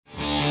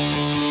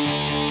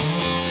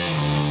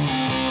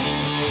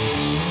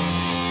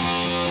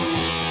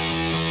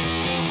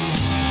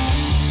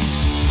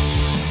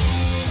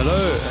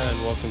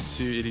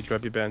to Elite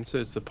Rugby Banter.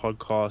 It's the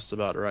podcast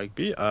about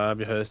rugby. I'm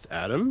your host,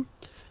 Adam,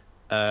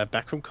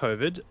 back from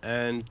COVID,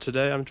 and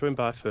today I'm joined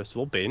by, first of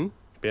all, Ben.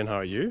 Ben, how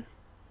are you?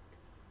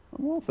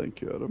 I'm well,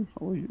 thank you, Adam.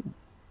 How are you?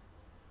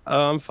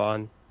 I'm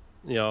fine.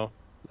 Yeah.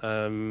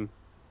 So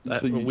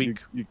A week.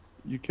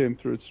 you came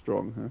through it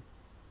strong, huh?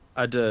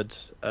 I did.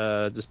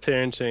 Just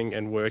parenting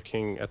and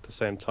working at the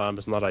same time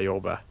is not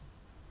Ayoba.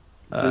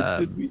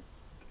 Did we?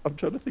 I'm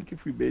trying to think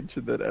if we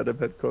mentioned that Adam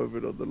had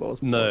COVID on the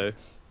last pod. No.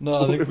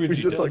 No, I think If we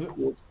just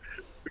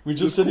we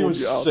just said he called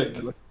was you out sick.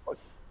 and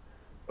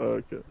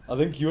okay. I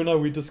think you and I,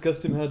 we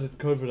discussed him had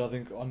COVID. I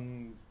think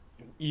on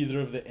either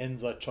of the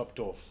ends I chopped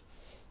off.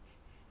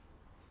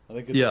 I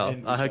think at the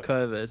end we I had chopped.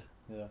 COVID.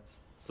 Yeah.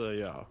 So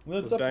yeah, Well,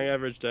 it was bang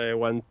average day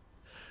one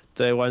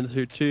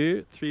through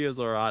two. 3 was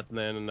alright,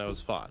 and that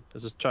was fine. I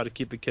just try to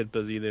keep the kid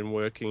busy, then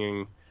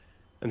working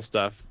and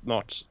stuff.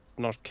 Not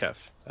kef.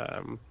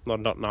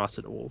 Not nice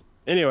at all.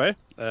 Anyway,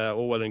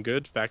 all well and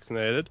good.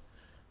 Vaccinated,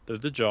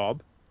 did the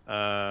job.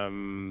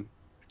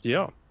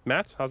 Yeah.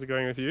 Matt, how's it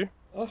going with you?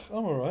 Oh,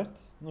 I'm alright.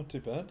 Not too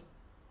bad.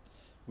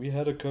 We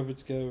had a COVID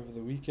scare over the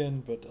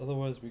weekend, but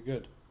otherwise we're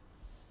good.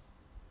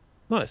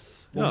 Nice.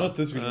 Well, Yeah. not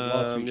this weekend,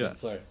 last weekend, Yeah.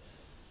 sorry.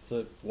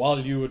 So while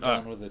you were Oh,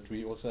 down with it,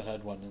 we also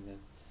had one,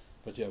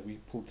 but yeah, we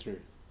pulled through,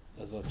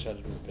 as I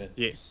chatted with Ben.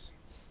 yes.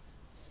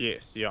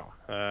 Yes. Yeah.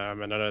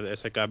 And I know the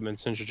SA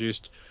government's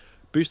introduced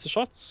booster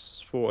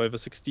shots for over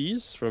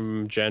 60s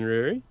from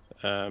January.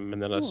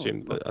 And then I Oh,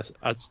 assume that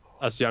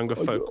us younger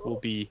I folk will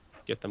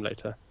got, get them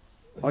later.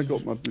 I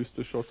got my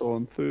booster shot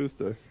on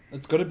Thursday.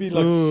 It's got to be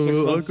like 6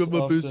 months I got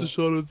my booster after.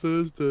 shot on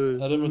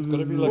Thursday. Adam, it's got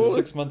to be like Well,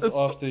 6 months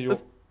after your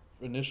it's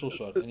initial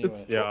shot, it's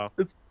anyway. Yeah.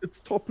 it's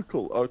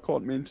topical. I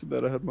can't mention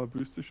that I had my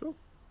booster shot.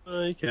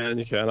 You can.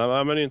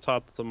 I'm only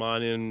entitled to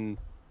mine in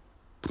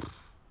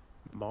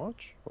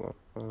March.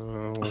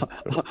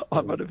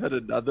 I might have had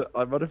another.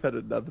 I might have had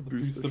another The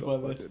booster booster by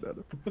shot by then. then,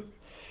 Adam.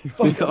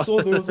 Fuck, I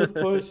saw there was a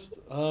post.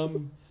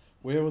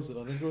 Where was it?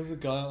 I think it was a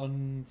guy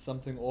on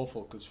something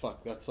awful, because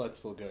fuck, that site's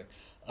still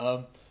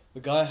going. The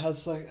guy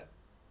has like,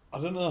 I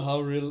don't know how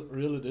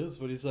real it is,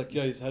 but he's like,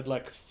 yeah, he's had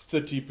like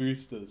 30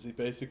 boosters. He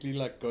basically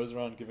like goes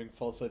around giving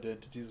false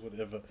identities,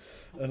 whatever,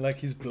 and like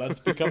his blood's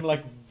become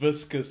like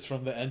viscous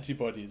from the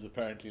antibodies.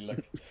 Apparently,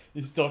 like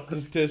his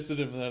doctors tested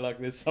him, and they're like,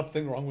 there's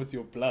something wrong with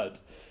your blood.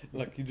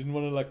 Like he didn't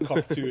want to like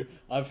cop to.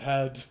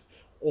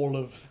 All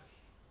of.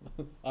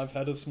 I've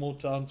had a small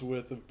town's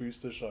worth of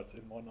booster shots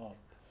in one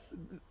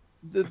arm.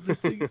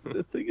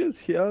 The thing is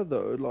here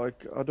though,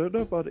 like I don't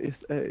know about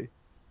SA,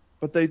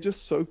 but they're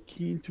just so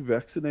keen to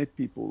vaccinate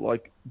people.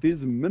 Like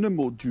there's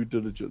minimal due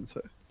diligence.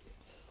 Hey?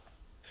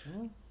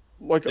 Hmm?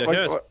 Like Yeah,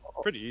 here it's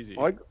pretty easy.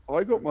 I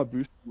got my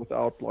booster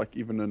without like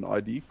even an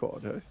ID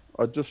card. Hey,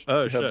 Oh have shit.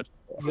 I Yeah, just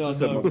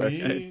had no, my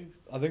vaccine.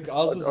 I think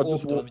ours is I all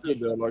just done. walked in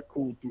there like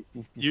cool,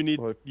 like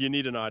You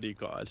need an ID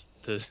card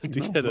to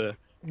no. get a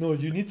No,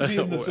 you need to be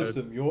in the or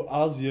system.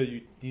 Ours here,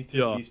 you need to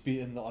at yeah. least be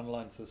in the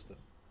online system.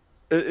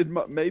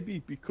 Maybe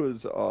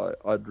because I'd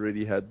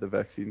already had the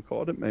vaccine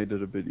card, it made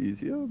it a bit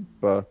easier.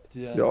 But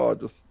Yeah. yeah, I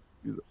just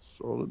use it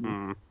solidly.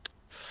 Hmm.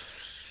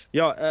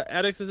 Yeah,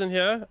 Alex isn't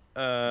here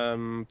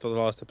for the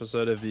last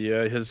episode of the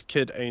year. His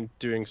kid ain't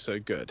doing so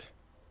good.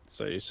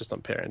 So he's just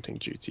on parenting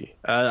duty.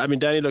 I mean,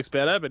 Danny looks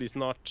better, but he's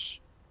not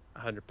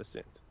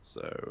 100%.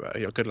 So,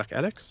 yeah, good luck,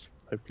 Alex.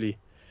 Hopefully,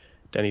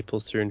 Danny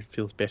pulls through and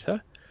feels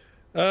better.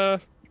 Uh,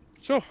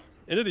 sure.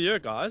 End of the year,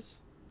 guys.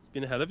 It's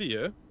been a hell of a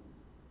year.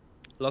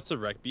 Lots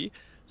of rugby.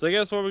 So I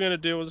guess what we're going to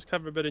do, we'll just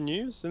cover a bit of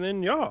news, and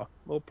then, yeah,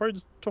 we'll probably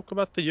just talk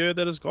about the year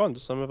that has gone,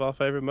 some of our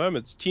favorite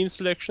moments. Team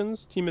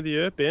selections, team of the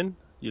year, Ben,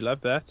 you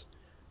love that.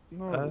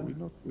 No, Uh, we're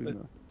not doing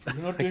that.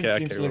 We're not doing okay,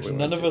 team we selection. won't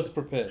None of do us that.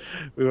 prepared.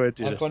 We won't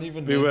do I that. can't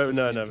even We name won't. 15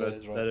 None of us.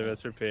 players right None of now.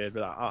 us prepared.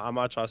 But I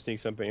might try to sneak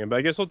something in. But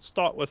I guess we'll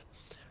start with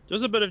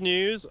just a bit of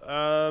news.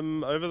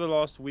 Over the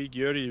last week,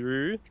 Yuri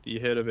Roo, the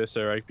head of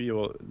SA Rugby,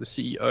 or the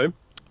CEO,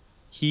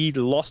 he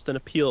lost an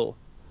appeal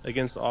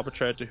against the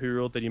arbitrator who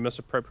ruled that he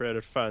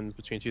misappropriated funds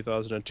between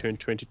 2002 and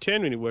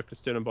 2010 when he worked at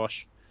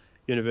Stellenbosch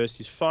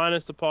University's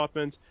finance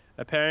department.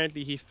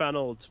 Apparently, he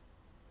funneled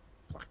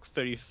like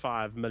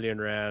 35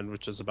 million rand,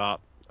 which is about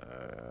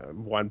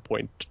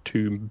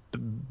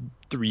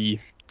 1.23.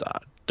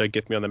 Don't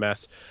get me on the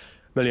maths.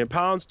 Million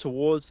pounds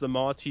towards the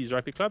Maltese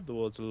Rugby Club, the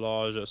world's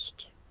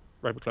largest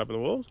rugby club in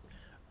the world.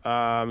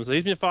 So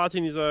he's been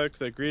fighting these oaks.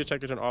 They agreed to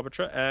take it to an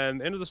arbiter,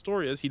 and the end of the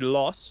story is he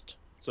lost.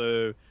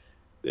 So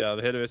yeah,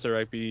 the head of SA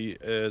Rugby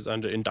is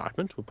under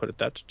indictment. We'll put it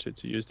that to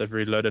use that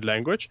very loaded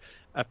language.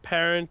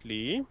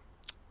 Apparently,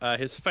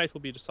 his fate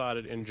will be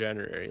decided in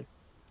January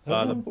by the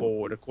Hasn't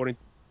board, according.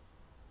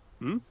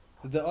 Hmm?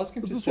 Did they ask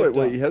him But to just step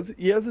wait, down?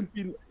 he hasn't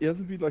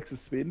been like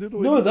suspended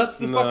or No, anything. that's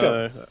the fuck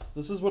up. No.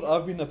 This is what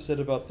I've been upset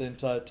about the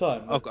entire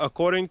time.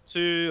 According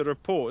to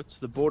reports,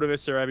 the board of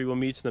SA Rugby will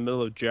meet in the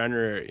middle of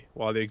January,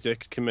 while the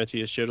executive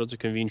committee is scheduled to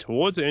convene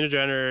towards the end of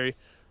January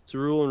to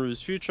rule on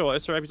Roo's future. While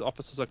SA Rugby's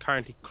offices are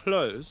currently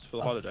closed for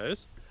the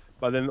holidays,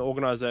 by then the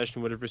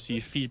organisation would have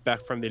received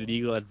feedback from their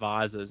legal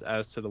advisors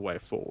as to the way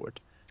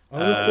forward. I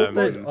would have thought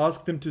they'd Um,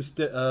 asked him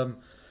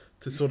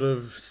to sort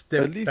of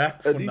step At least,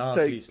 back for now,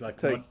 at least,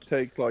 like not.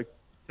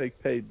 take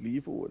paid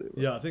leave or whatever.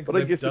 Yeah, I think But I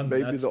they've guess done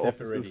maybe that the step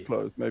office already. is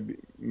closed. Maybe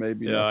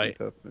Yeah, nothing's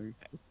happening.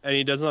 And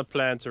he does not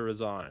plan to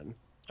resign,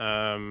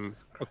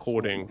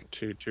 according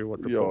to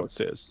what report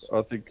says.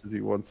 I think because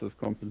he wants his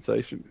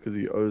compensation because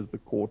he owes the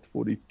court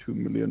 42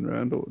 million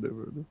rand or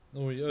whatever it is.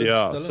 Oh, he owes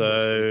Yeah, Stellenbosch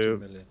 42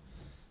 million.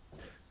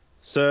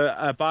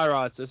 So by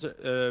rights,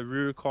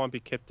 Ruru can't be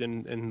kept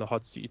in the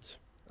hot seat.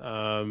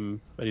 And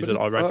he's an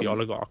rugby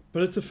oligarch.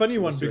 But it's a funny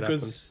We'll one see what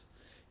because happens.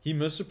 he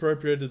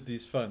misappropriated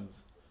these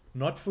funds,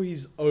 not for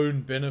his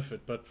own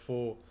benefit, but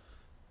for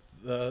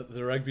the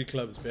rugby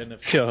club's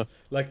benefit. Yeah.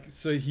 Like,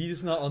 so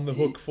he's now on the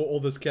hook for all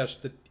this cash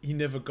that he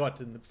never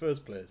got in the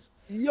first place.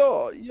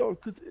 Yeah,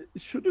 because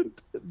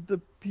shouldn't the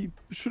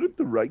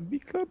rugby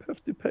club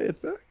have to pay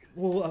it back?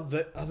 Well,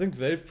 I think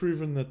they've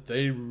proven that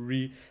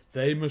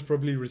they must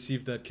probably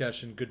receive that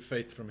cash in good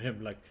faith from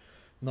him, like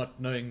not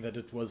knowing that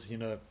it was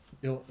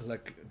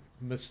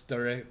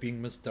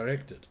being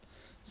misdirected.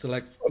 So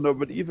like, Oh, no,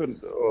 but even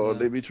Yeah.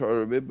 let me try to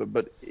remember.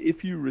 But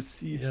if you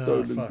receive Yeah,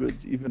 stolen fuck.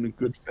 goods, even in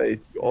good faith,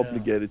 you're Yeah.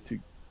 obligated to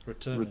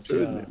return it. return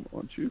Yeah. them,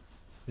 aren't you?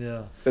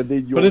 Yeah. And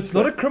then But it's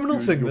not a claim- criminal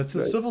thing. your That's a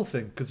claim- civil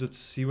thing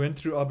because he went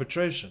through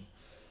arbitration.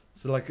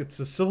 So like it's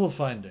a civil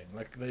finding.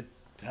 Like they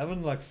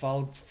haven't like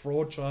filed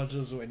fraud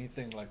charges or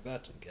anything like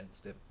that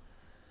against him.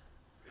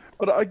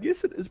 But I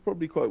guess it is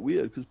probably quite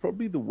weird because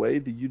probably the way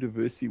the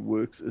university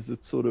works is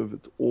it's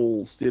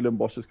all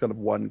Stellenbosch is kind of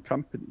one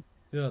company.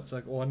 Yeah, it's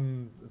like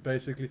one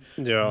basically.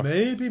 Yeah.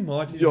 Maybe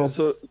Marty's Yeah, is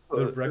so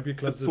the rugby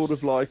club's it's sort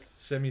of like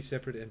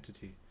semi-separate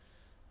entity.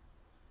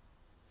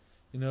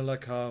 You know,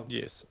 like how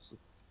Yes.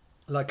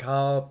 like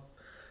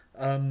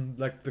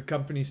the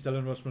company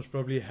Stellenbosch most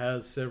probably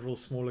has several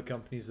smaller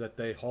companies that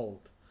they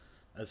hold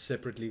as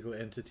separate legal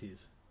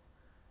entities.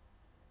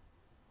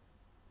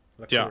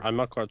 Like Yeah, I'm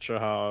not quite sure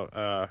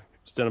how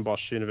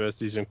Stellenbosch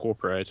University is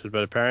incorporated,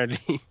 but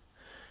apparently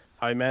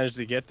how he managed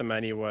to get the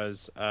money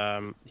was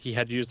he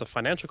had used a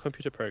financial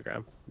computer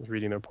program, I was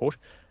reading the report,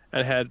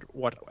 and had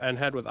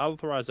with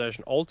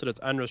authorization altered its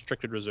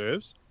unrestricted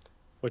reserves,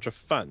 which are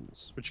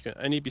funds which can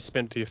only be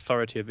spent with the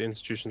authority of the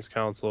institution's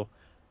council,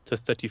 to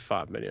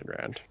 35 million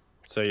rand.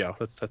 So yeah,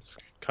 that's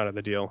kind of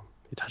the deal.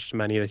 He touched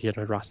money that he had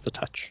no rights to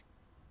touch.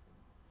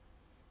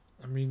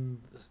 I mean,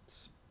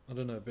 I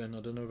don't know, Ben. I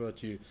don't know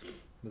about you,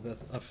 but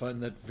I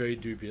find that very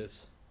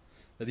dubious.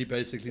 That he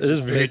basically It is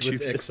just very played with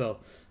dubious. Excel.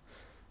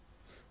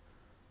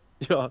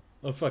 Yeah.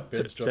 Oh fuck,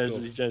 Ben's dropped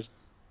off. He changed.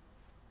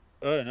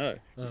 Oh no.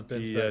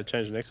 Ben's He back.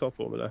 changed an Excel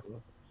formula.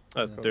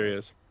 Oh, Yeah. there he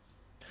is.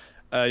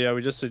 Yeah,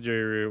 we just said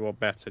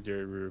Matt said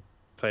Yuru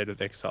played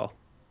with Excel.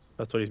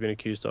 That's what he's been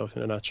accused of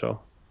in a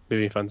nutshell.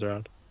 Moving funds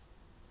around.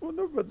 well,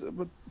 no,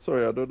 but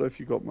sorry, I don't know if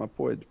you got my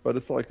point, but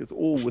it's like it's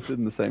all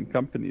within the same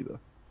company though.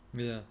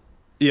 Yeah.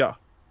 Yeah.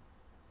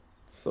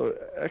 So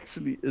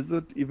actually, is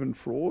it even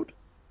fraud?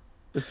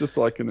 It's just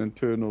like an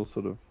internal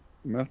sort of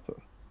matter.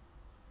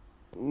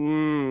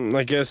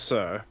 I guess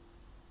so.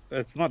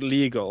 It's not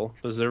legal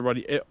because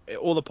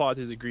all the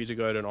parties agree to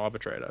go to an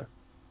arbitrator.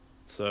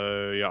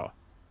 So yeah,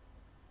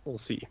 we'll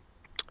see.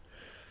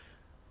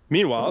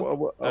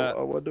 Meanwhile,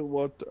 I wonder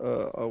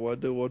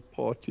what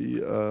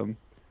party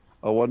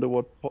I wonder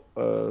what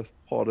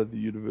part of the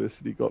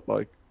university got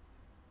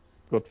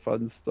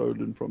funds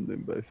stolen from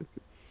them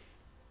basically.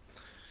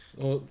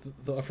 Or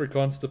the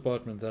Afrikaans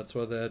department. That's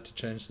why they had to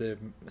change their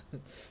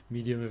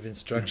medium of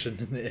instruction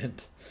in the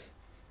end.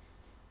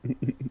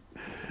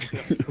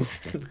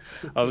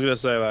 I was gonna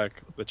say like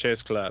the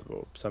chess club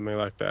or something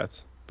like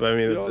that. But I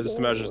mean, Yeah, just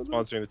no, imagine no.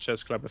 sponsoring the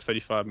chess club with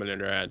 35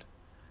 million rand.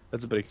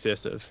 That's a bit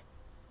excessive,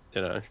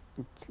 you know.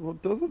 Well,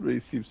 it doesn't really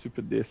seem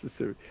super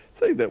necessary.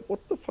 Saying that,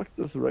 what the fuck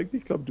does a rugby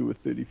club do with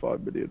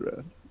 35 million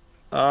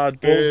rand?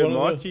 Dude, one of the-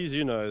 Marty's,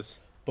 you knows.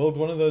 Build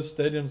one of those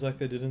stadiums like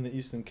they did in the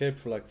Eastern Cape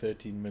for like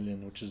 13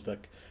 million, which is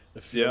like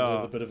a field with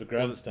Yeah. a bit of a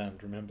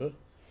grandstand. Remember?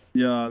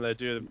 Yeah, and they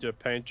do a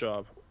paint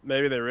job.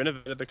 Maybe they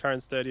renovated the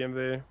current stadium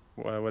there,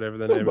 or whatever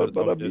the No, name but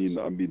of it is.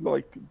 I mean,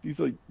 like these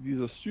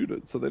are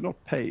students, so they're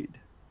not paid.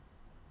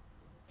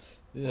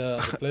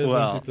 Yeah, the players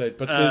won't be played,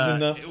 but there's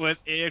enough. With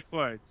air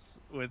quotes,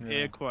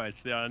 Yeah.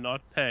 they are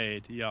not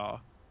paid. Yeah.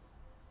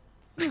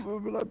 No,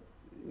 but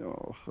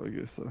I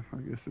guess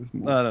there's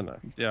more. I don't know.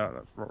 Yeah,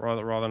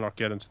 rather not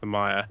get into the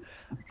mire.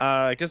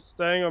 I guess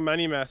staying on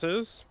money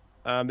matters.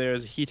 There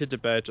is a heated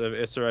debate over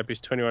SRAB's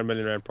 21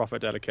 million rand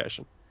profit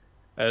allocation,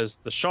 as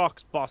the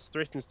Sharks boss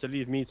threatens to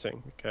leave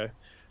meeting. Okay,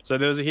 so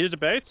there was a heated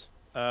debate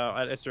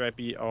at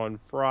SRAB on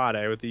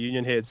Friday with the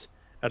union heads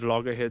at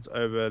loggerheads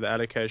over the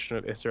allocation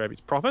of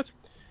SRAB's profit.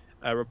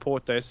 A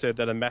report they said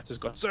that the matters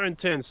got so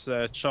intense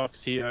that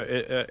Sharks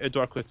CEO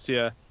Edouard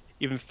Coetzee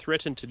even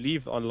threatened to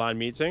leave the online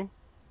meeting.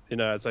 You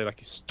know, it's like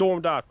he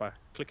stormed out by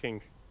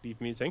clicking leave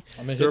meeting.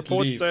 I'm gonna The hit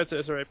report leave. states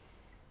that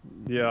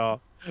SRAB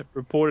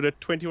reported a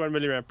 21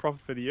 million rand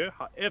profit for the year.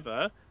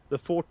 However, the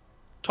four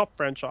top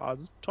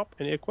franchises, top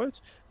in air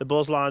quotes, the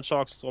Bulls, Lions,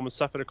 Sharks, Stormers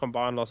suffered a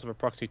combined loss of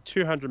approximately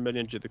 200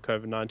 million due to the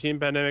COVID-19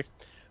 pandemic.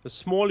 The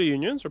smaller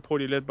unions,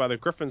 reportedly led by the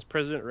Griffins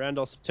president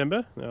Randall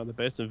September, now they're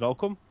based in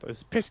Velkom,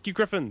 those pesky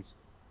Griffins,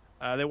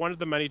 They wanted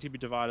the money to be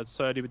divided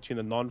solely between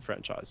the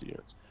non-franchise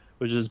units,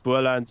 which is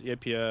Boerlands,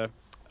 Epia,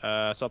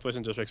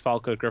 Southwestern Districts,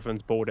 Falco,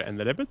 Griffins, Border, and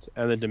the Leopards,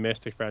 and the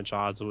domestic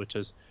franchise, which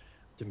is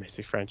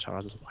domestic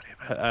franchises,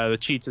 whatever. The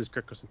Cheetahs,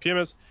 Griffins, and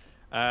Pumas.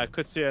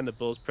 Kutsia and the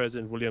Bills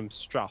president, William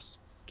Strauss,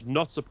 did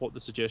not support the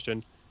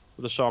suggestion,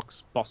 with the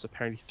Sharks boss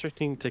apparently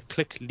threatening to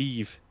click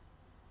leave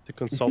to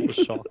consult with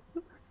Sharks.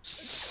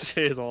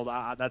 Says all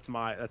that. That's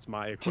my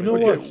Do you know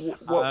equation.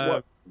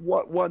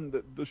 what?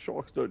 One, the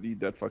Sharks don't need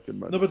that fucking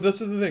money. No, but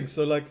this is the thing.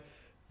 So like,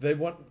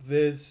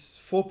 there's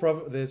four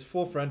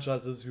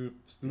franchises who are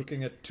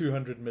looking at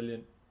 200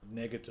 million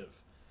negative.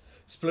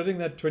 Splitting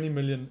that 20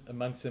 million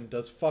amongst them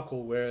does fuck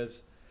all.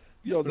 Whereas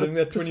splitting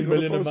that 20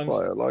 million amongst,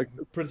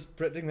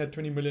 splitting that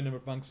 20 million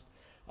amongst,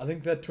 I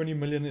think that 20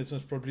 million is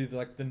most probably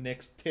like the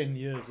next 10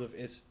 years of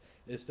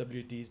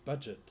SWD's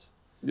budget.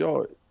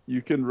 Yeah,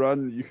 you can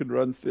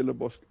run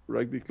Stellenbosch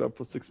Rugby Club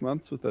for 6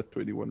 months with that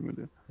 21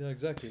 million. Yeah,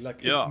 exactly.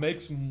 Like Yeah. it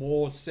makes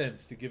more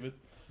sense to give it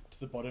to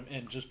the bottom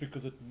end just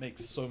because it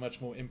makes so much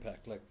more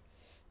impact. Like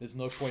there's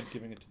no point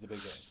giving it to the big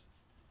guys.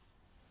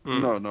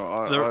 No,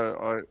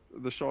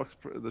 the Sharks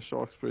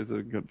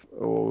president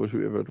or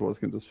whoever it was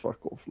can just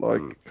fuck off.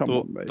 Like, come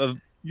on, mate.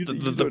 You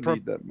don't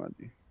need that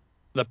money.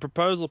 The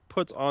proposal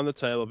put on the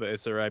table by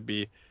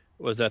SRAB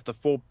was that the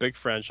four big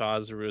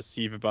franchises will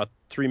receive about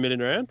 3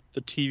 million rand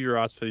for TV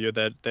rights per year.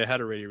 That they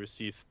had already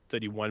received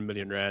 31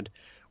 million rand,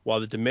 while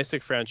the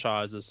domestic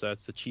franchises,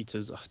 that's the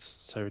Cheetahs, it's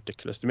so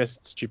ridiculous,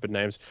 domestic stupid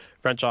names,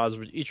 franchises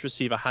would each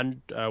receive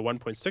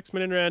 1.6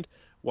 million rand,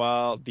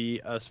 while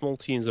the small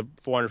teams are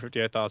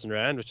 458,000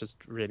 rand, which is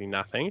really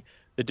nothing.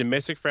 The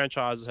domestic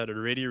franchises had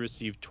already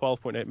received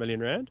 12.8 million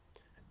rand,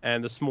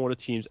 and the smaller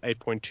teams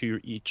 8.2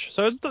 each.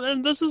 So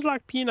and this is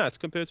like peanuts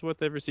compared to what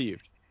they've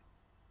received.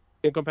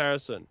 In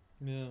comparison,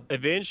 Yeah.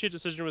 eventually a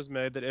decision was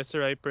made that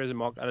SRA President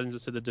Mark Allen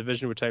said the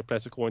division would take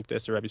place according to the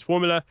SRAB's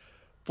formula.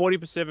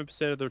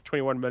 47% of the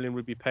 21 million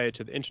would be paid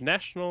to the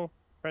international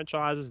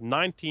franchises,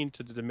 19%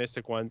 to the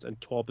domestic ones, and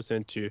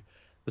 12% to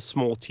the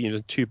small teams,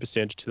 and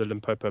 2% to the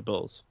Limpopo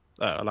Bills.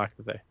 I like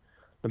that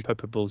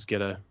Limpopo Bills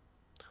get a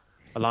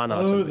line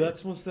item. Oh,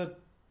 that's what's that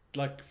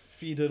like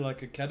feeder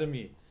like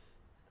academy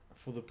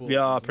for the Bulls.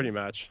 Yeah, pretty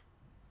much.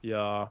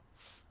 Yeah.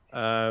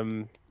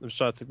 I'm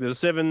trying to think. There's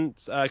 7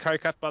 Currie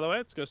Cup, by the way.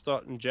 It's going to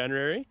start in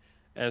January,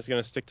 and it's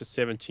going to stick to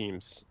 7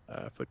 teams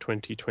for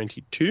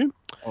 2022.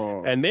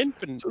 Oh. And then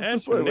for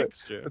next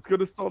year, it's going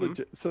to start.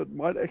 So it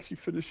might actually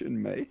finish in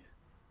May.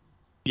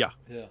 Yeah.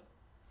 Yeah.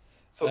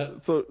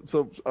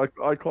 So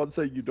I can't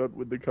say you don't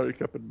win the Currie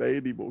Cup in May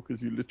anymore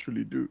because you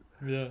literally do.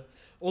 Yeah.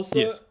 Also,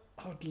 Yes.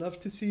 I would love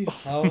to see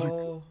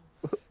how,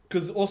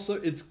 because also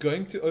it's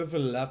going to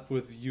overlap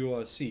with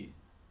URC.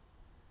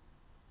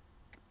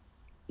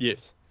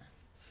 Yes.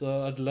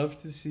 So I'd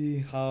love to see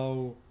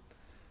how,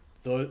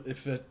 though,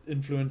 if it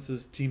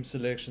influences team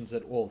selections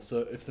at all.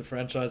 So if the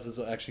franchises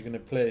are actually going to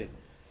play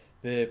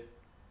their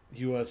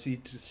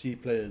URC to C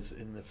players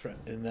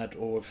in that,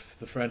 or if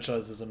the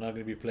franchises are now going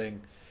to be playing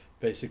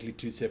basically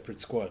 2 separate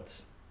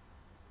squads.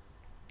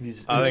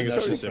 These I think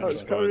it's international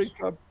just separate franchises.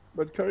 squads.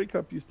 But Currie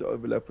Cup used to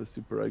overlap with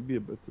Super Rugby a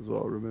bit as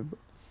well. Remember?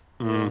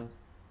 Yeah.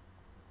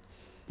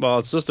 Well,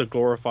 it's just a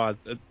glorified.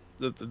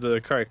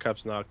 The Currie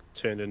Cup's now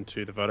turned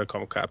into the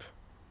Vodacom Cup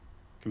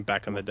from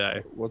back in the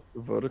day. What's the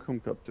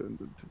Vodacom Cup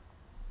turned into?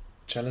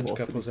 Challenge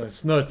Varsity Cup was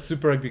Cup. no, it's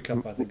Super Rugby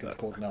Cup. I think it's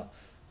called now,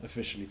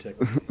 officially,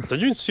 technically. Did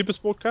you mean Super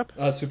Sport Cup?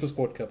 Super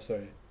Sport Cup.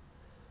 Sorry.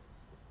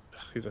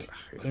 Who the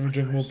Let me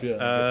drink more beer. And get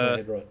my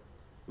head right.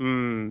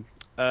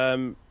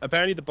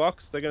 Apparently the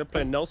Boks, they're going to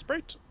play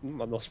Nelspruit.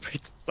 Not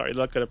Nelspruit. Sorry,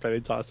 they're not going to play the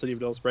entire city of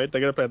Nelspruit.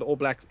 They're going to play the All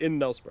Blacks in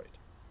Nelspruit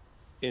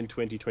in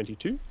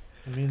 2022.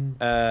 I mean,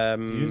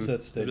 use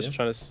that stadium. I'm just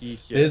trying to see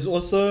here. There's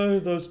also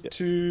those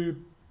 2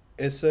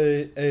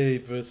 SAA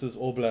versus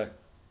All Black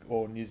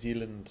or New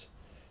Zealand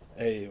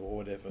A or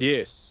whatever.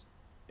 Yes,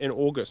 in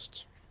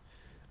August.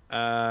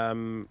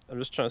 I'm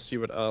just trying to see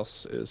what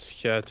else is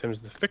here in terms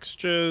of the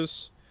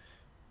fixtures.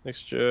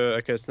 Next year,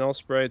 okay, it's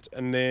Nelspruit,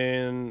 and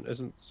then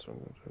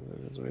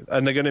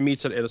and they're going to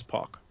meet at Ellis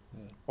Park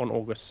on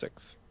August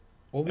 6th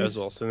as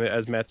well. So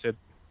as Matt said,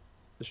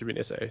 there should be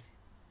an SA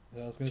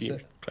I was going to team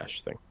say,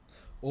 clash thing.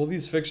 all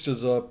these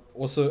fixtures are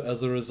also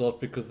as a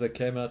result because they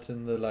came out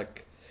in the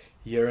like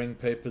hearing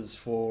papers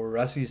for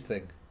Rassie's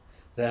thing.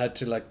 They had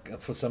to like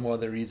for some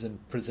other reason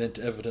present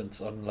evidence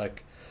on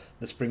like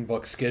the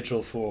Springbok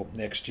schedule for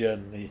next year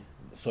and the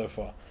so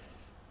far.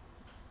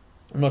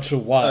 I'm not sure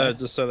why.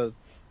 Just so that.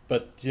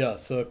 But yeah,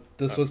 so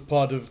this was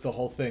part of the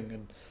whole thing,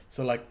 and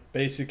so like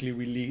basically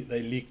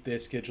they leaked their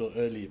schedule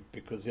early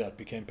because it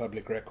became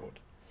public record.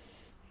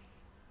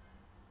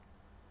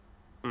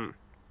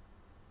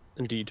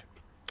 Indeed.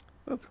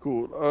 That's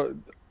cool.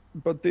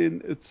 But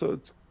then it's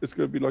going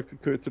to be like a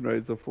curtain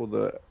raiser for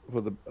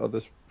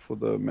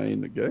the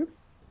main game.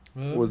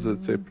 Or is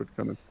it separate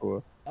kind of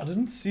tour? I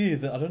didn't see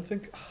that. I don't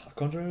think I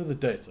can't remember the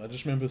dates. I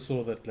just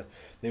saw that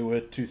there were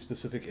 2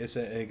 specific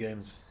SAA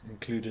games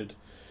included.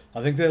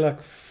 I think there are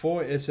like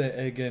 4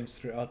 SAA games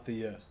throughout the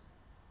year,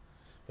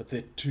 but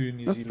they're 2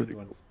 New Zealand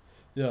ones.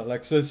 Yeah,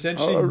 like so I,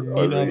 essentially, I, I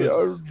really, I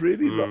Nienaber's. would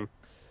really like. Mm.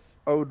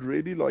 I would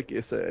really like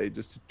SAA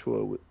just to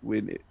tour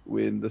when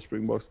the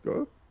Springboks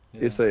go.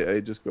 Yeah. SAA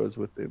just goes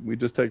with them. We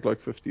just take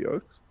like 50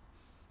 oaks,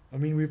 I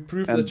mean, we've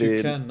proved and that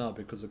you then can now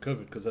because of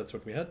COVID, because that's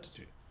what we had to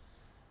do.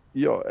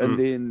 yeah,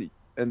 Mm.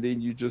 and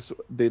then you just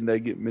then they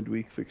get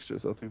midweek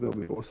fixtures. I think that'll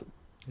be awesome.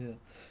 Yeah,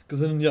 because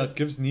then yeah, it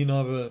gives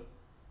Nienaber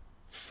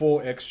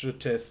 4 extra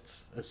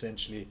tests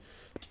essentially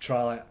to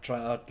try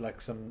out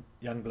like some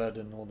young blood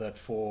and all that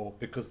for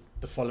because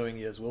the following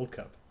year's World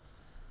Cup.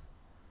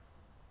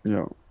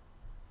 Yeah.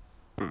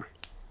 Mm.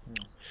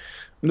 Hmm.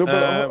 No,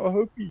 but Uh, I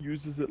hope he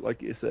uses it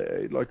like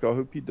SAA. Like I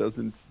hope he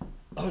doesn't,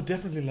 Oh,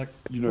 definitely like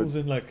you know, pulls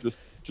in like just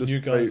new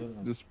guys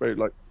and just spray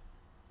like.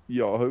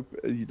 Yeah, I hope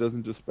he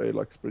doesn't just spray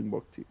like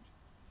Springbok teams.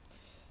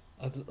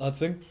 I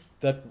think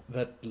that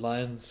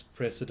Lions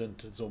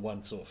precedent is a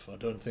once off. I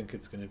don't think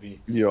it's going to be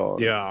Yeah.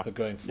 yeah, the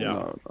going yeah.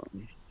 forward.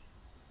 No.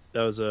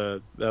 That was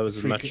a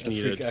much A freak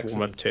needed warm up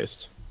accident.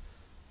 test.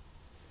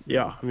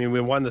 Yeah. Yeah, I mean we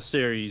won the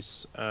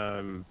series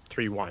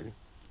 3-1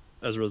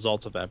 as a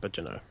result of that, but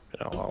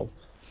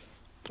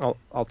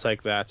I'll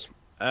take that.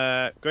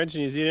 Going to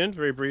New Zealand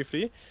very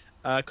briefly.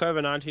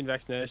 COVID-19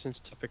 vaccination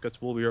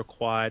certificates will be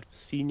required for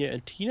senior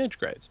and teenage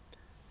grades.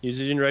 New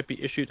Zealand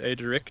Rugby issued a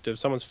directive.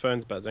 Someone's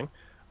phone's buzzing.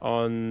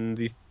 On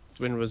the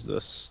when was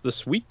this?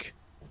 This week.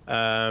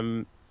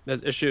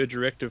 Has issued a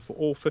directive for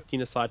all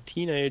 15-a-side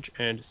teenage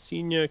and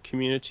senior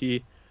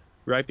community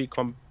rugby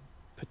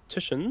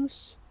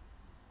competitions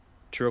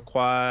to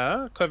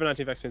require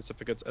COVID-19 vaccine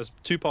certificates as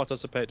to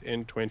participate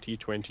in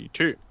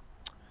 2022.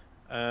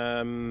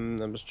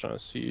 I'm just trying to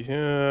see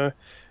here.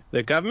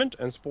 The government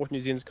and Sport New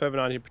Zealand's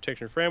COVID-19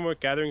 protection framework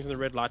gatherings in the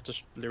red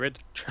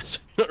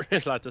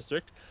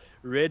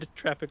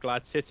traffic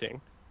light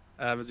setting.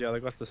 Yeah,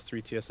 they've got this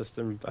 3-tier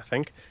system, I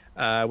think,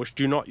 which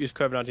do not use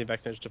COVID-19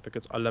 vaccination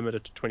certificates are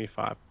limited to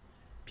 25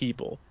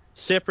 people.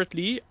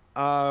 Separately,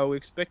 we're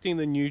expecting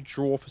the new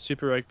draw for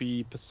Super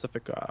Rugby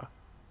Super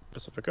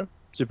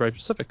Rugby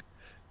Pacific,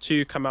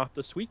 to come out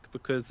this week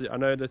because I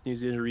know that New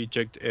Zealand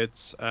rejigged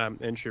its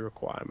entry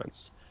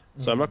requirements.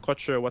 So I'm not quite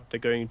sure what they're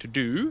going to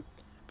do,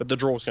 but the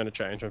draw's going to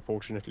change,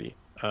 unfortunately.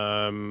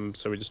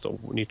 So we just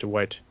need to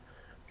wait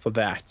for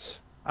that.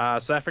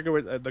 South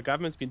Africa, the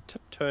government's been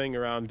tiptoeing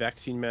around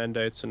vaccine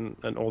mandates and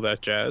all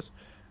that jazz.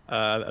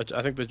 I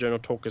think the general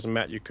talk is,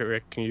 Matt, you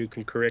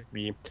can correct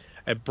me.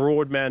 A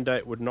broad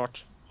mandate would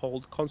not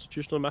hold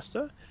constitutional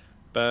muster,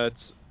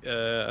 but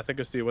I think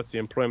it's what's the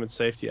Employment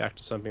Safety Act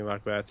or something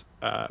like that.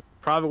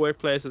 Private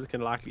workplaces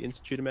can likely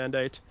institute a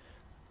mandate.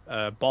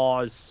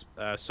 Bars,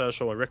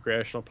 social and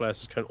recreational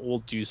places can all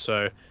do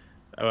so,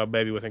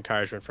 maybe with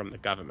encouragement from the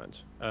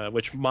government,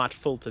 which might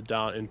filter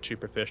down into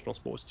professional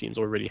sports teams.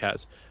 Already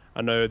has.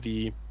 I know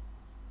the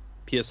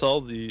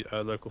PSL, the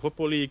local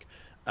football league,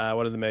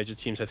 one of the major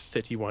teams had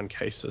 31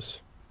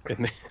 cases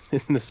in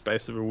the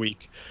space of a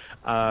week.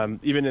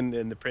 Even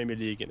in the Premier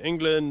League in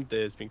England,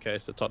 there's been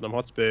cases at Tottenham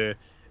Hotspur,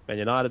 Man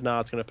United now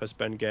it's going to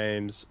postpone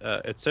games,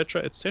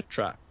 etc.,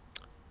 etc.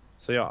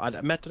 So yeah,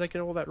 Matt, did I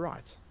get all that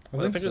right? I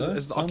think so.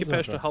 It's the Sounds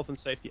Occupational like Health and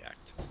Safety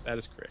Act. That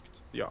is correct.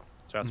 Yeah.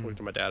 So I spoke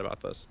to my dad about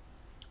this.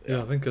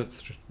 yeah, I think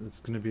it's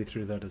going to be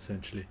through that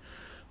essentially.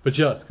 But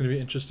yeah, it's going to be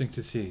interesting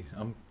to see.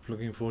 I'm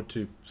looking forward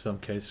to some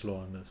case law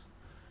on this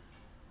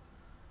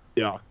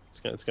Yeah, it's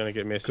going to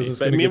get because messy. it's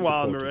But going to get to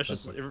meanwhile, court at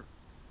some Mauritius,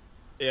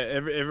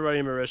 point. everybody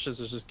in Mauritius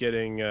is just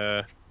getting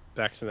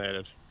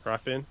vaccinated,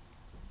 right, Ben?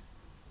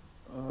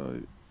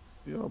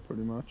 Yeah,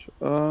 pretty much.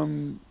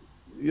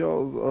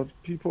 Yeah,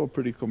 people are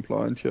pretty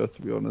compliant here,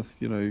 to be honest.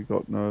 You know, you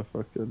got no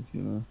fucking,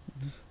 Yeah,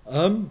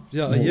 I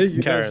no, hear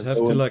you guys Karens. have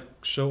to like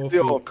show off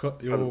Yeah,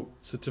 your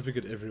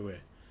certificate everywhere,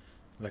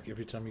 like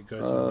every time you go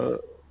uh, somewhere.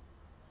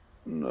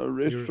 no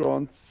You're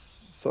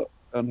restaurants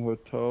and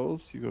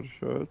hotels, you got to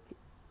show it.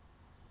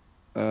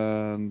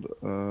 And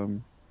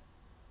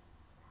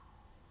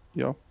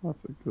yeah, I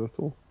think that's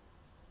all.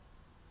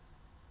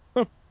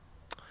 Oh,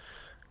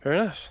 fair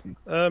enough.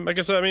 I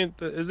guess I mean,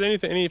 is there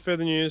any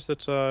further news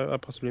that I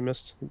possibly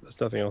missed? There's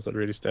nothing else that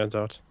really stands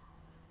out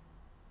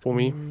for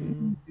me.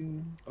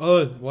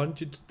 Oh, why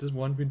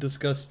don't we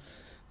discuss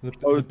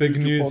Oh, the big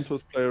news? DuPont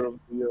was player of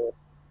the year.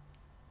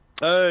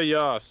 Oh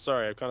yeah,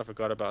 sorry, I kind of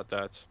forgot about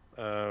that.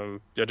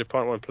 Yeah,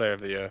 DuPont won Player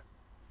of the Year.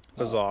 Uh,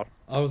 Bizarre.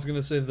 I was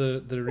gonna say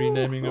the Oh,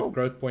 renaming of oh,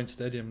 Growth Point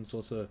Stadium is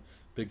also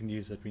big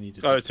news that we need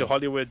to Oh, to discuss.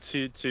 Hollywood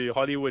to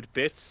Hollywood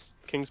Bets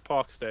Kings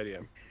Park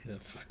Stadium. Yeah,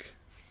 fuck.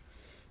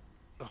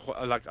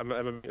 Like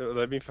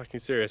they've been fucking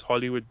serious.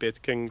 Hollywood Bets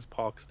Kings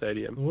Park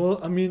Stadium. Well,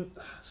 I mean,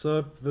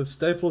 so the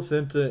Staples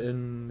Center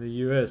in the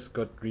US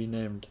got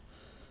renamed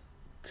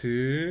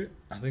to,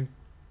 I think,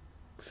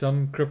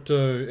 some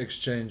crypto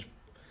exchange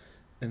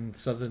in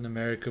Southern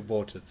America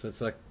bought it. So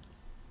it's like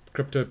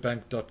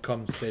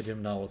CryptoBank.com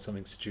Stadium now or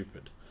something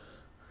stupid.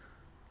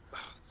 Oh,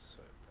 it's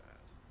so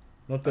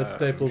Not that bad.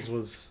 Staples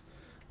was,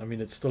 I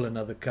mean, it's still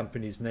another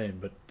company's name,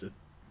 but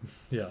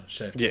yeah,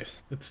 shame.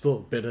 Yes. It's still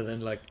better than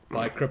like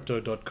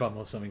buycrypto.com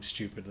or something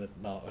stupid that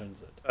now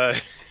owns it. Uh,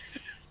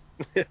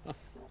 yeah.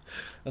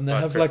 And they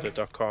have like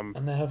crypto.com.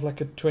 and they have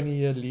like a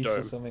 20-year lease or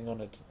Dome. something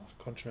on it.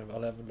 I can't remember.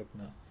 I'll have a look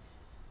now.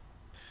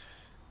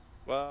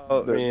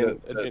 Well, I mean,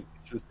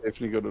 It's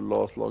definitely going to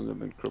last longer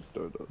than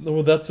crypto does. No,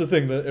 well, that's the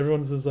thing. That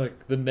everyone's just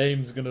like the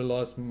name's gonna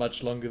last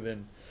much longer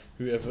than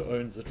whoever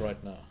owns it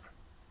right now.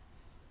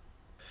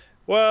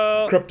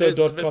 well,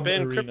 Crypto.com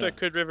Ben, arena. crypto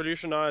could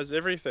revolutionize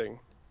everything.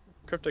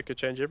 Crypto could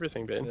change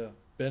everything, Ben. Yeah,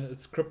 Ben,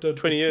 it's crypto.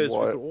 20 it's- years,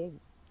 Why- we could all.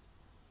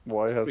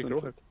 Why We hasn't could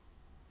all. it?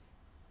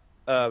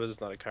 But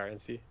it's not a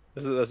currency.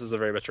 This is a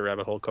very much a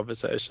rabbit hole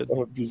conversation.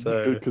 Oh,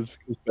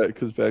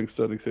 because banks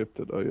don't accept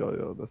it. Oh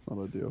yeah, that's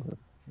not ideal.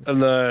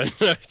 No,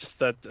 just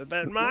that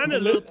minor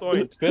little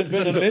point. Ben,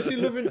 unless you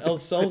live in El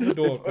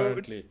Salvador, If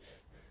apparently.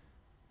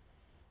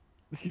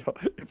 Yeah,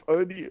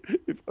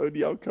 if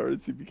only our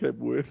currency became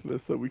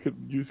worthless, so we could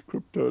use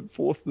crypto and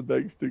force the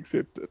banks to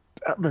accept it.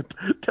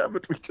 Damn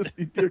it, we just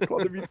need the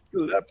economy to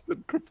collapse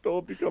and crypto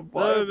will become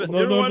viable. No,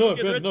 Everyone no,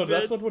 get Ben, rich, no.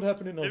 That's Ben. not what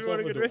happened in El Everyone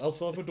get Salvador. rich. El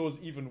Salvador's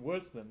even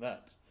worse than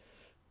that.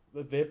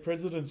 Their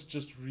president's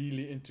just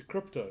really into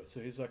crypto, so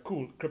he's like,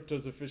 "Cool,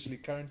 crypto's officially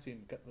currency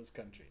in this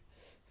country."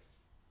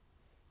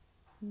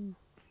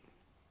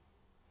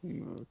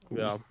 No,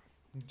 Yeah.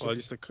 Well, at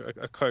least a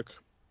Coke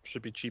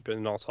should be cheaper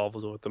in El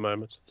Salvador at the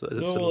moment. So it's a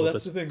No, well, little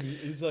that's bit the thing.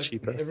 He's like,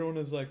 cheaper. everyone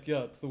is like, yeah,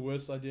 it's the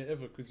worst idea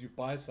ever because you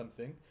buy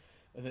something,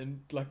 and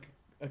then like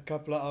a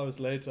couple of hours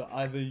later,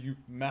 either you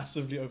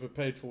massively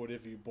overpaid for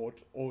whatever you bought,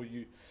 or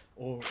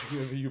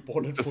whoever you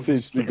bought it for, you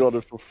essentially stole. got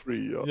it for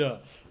free. Yeah. Yeah,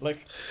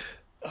 like,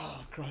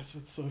 oh Christ,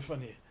 it's so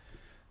funny.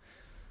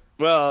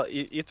 Well,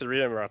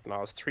 Ethereum right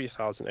now is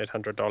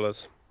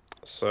 $3,800.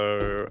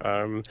 So,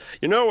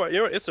 you know what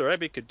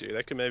Etherabi could do?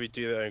 They could maybe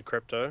do their own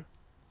crypto,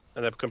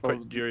 and they can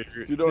put Do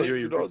you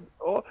know?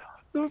 Oh,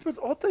 no, but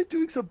aren't they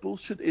doing some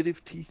bullshit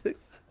NFT things?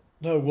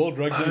 No, World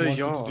Rugby Oh, wanted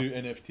yeah. to do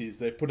NFTs.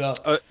 They put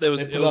out There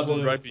was out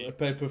World Rugby. a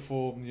paper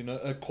for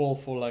a call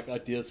for like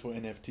ideas for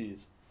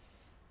NFTs.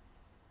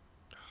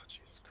 Oh,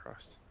 Jesus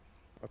Christ!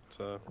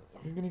 What?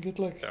 We're gonna get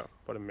like Yeah,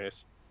 what a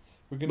mess.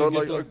 we're gonna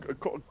No, get like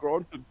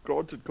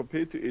granted,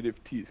 compared to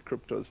NFTs,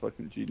 crypto is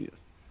fucking genius.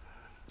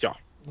 Yeah.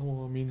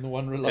 oh, I mean the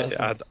one relies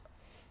on.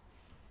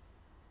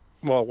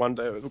 Well, one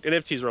day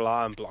NFTs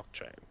rely on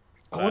blockchain.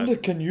 I wonder,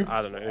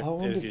 I don't know. I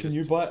wonder, NFTs can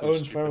you just buy seem Owen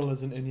stupid. Farrell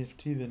as an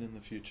NFT then in the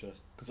future?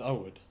 Because I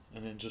would,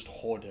 and then just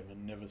hoard him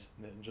and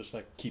and just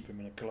like keep him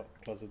in a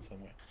closet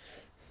somewhere.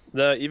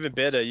 No, even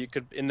better, you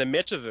could in the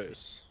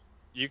metaverse,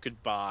 you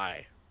could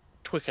buy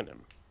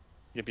Twickenham.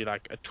 You'd be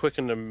like a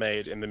Twickenham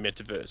made in the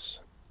metaverse,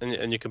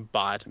 and you can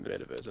buy it in the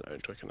metaverse and own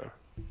Twickenham.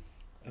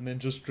 And then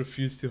just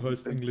refuse to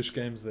host English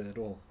games there at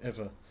all,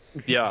 ever.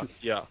 Yeah,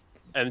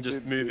 and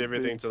just move Then-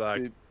 everything to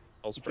like then-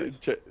 Osprey.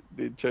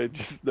 Then change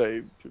his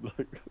name to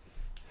like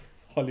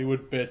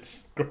Hollywood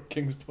Bets,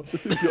 King's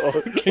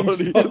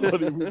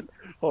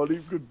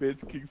Hollywood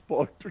Bets Kings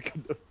Park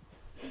Twickenham.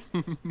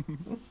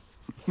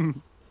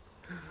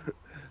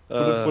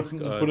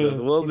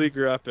 The world we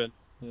grew up in.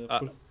 Yeah,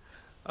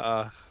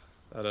 I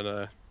don't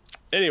know.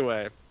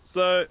 Anyway,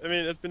 so I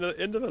mean, it's been the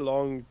end of a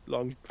long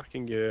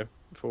fucking year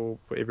for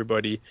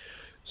everybody.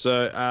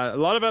 So a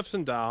lot of ups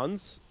and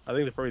downs. I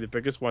think probably the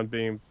biggest one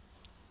being,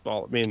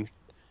 well, I mean,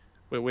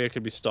 where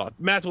could we start?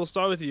 Matt, we'll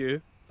start with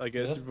you. I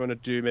guess Yeah. if you want to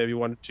do maybe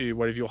one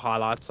of your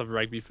highlights of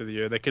rugby for the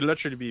year. They could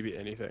literally be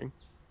anything.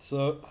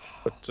 So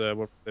But what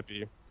would that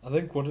be? I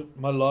think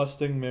my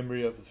lasting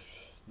memory of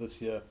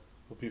this year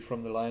will be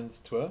from the Lions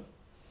tour,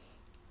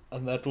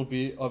 and that will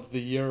be of the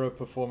Euro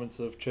performance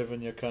of Trevor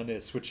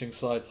Nyakane switching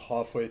sides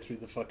halfway through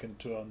the fucking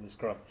tour on the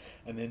scrum,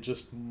 and then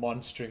just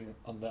monstering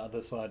on the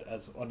other side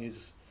as on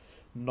his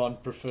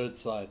non-preferred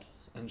side,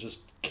 and just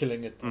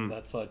killing it on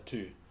that side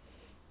too.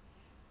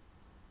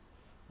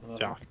 And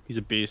Yeah, he's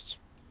a beast.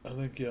 I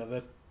think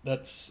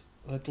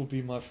that will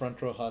be my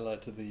front row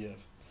highlight of the year.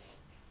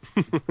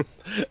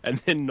 And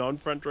then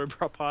non-front row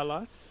prop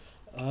highlights.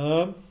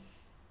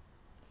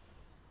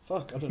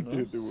 Fuck, I don't know.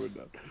 Yeah, they were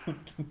not.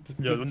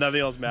 Yeah,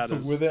 nothing else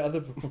matters.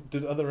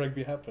 Did other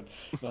rugby happen?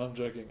 No, I'm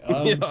joking.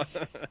 Yeah.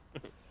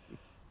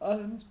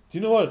 Do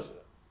you know what?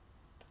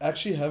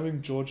 Actually,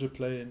 having Georgia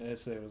play in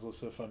SA was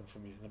also fun for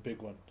me, and a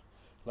big one.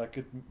 Like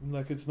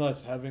it's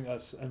nice having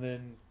us, and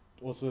then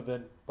also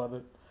then by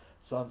the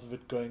sounds of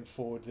it going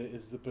forward, there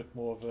is a bit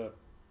more of a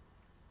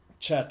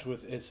chat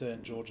with SA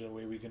and Georgia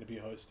where we're going to be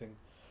hosting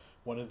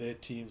one of their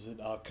teams in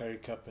our Curry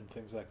Cup and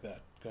things like that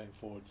going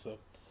forward. So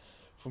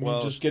for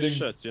me, just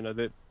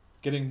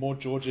getting more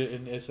Georgia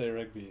in SA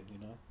rugby,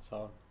 it's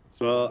what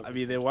I'm looking I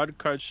mean, their forward one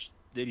coach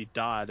nearly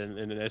died in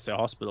an SA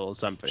hospital or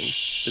something,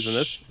 isn't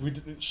it?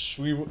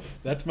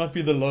 That might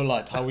be the low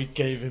light, how we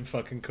gave him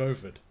fucking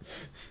COVID.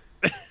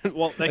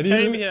 Well, they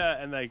came here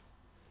and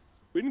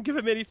we didn't give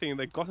him anything.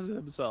 They got it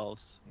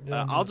themselves.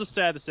 Yeah, I'll just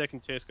say the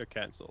second test got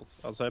cancelled.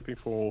 I was hoping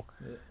for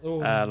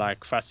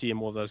like Fassi and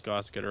all those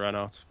guys to get a run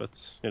out, but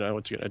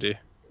what you gonna do?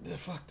 The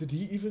fuck, did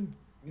he even?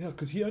 Yeah,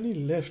 because he only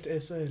left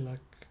SA like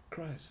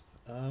Christ.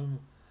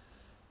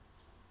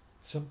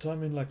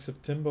 Sometime in like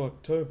September,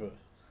 October.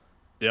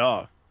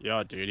 Yeah,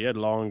 dude. He had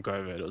long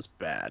COVID. It was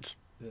bad.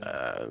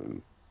 Yeah.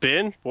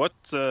 Ben, what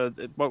are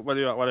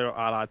your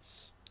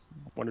highlights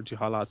one or two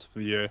highlights of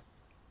the year.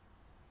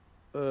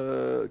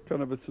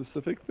 Kind of a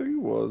specific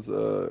thing was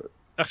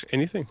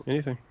Anything.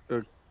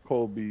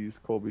 Colby's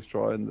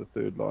try in the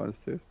third Lions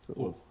test. It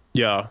was,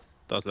 Yeah,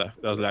 that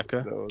was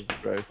lekker. that was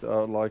great.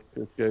 I liked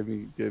it. Gave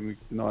me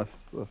nice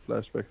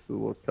flashbacks to the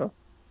World Cup.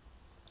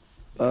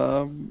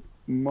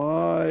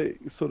 My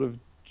sort of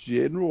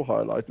general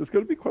highlight is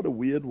going to be quite a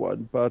weird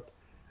one, but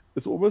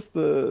it's almost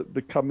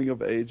the coming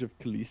of age of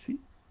Khaleesi.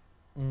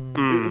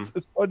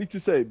 It's funny to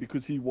say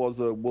because he was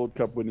a World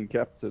Cup winning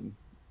captain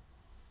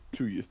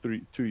 2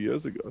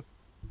 years ago,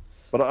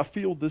 but I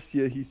feel this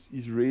year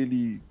he's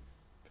really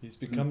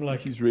become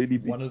like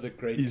one of the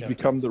great. He's captains.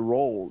 become the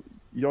role.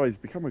 Yeah, he's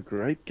become a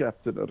great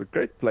captain and a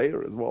great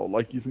player as well.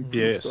 Like he's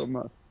improved so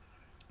much,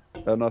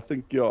 and I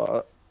think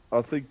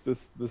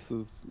this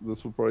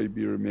will probably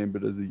be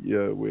remembered as a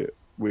year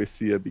where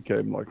Sia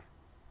became like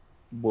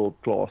world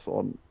class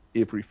on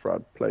every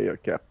front: player,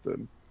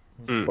 captain,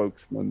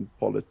 spokesman,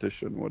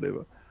 politician,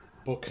 whatever.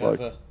 Book like,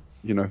 haver.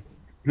 You know,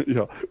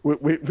 yeah.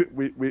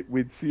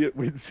 We'd see it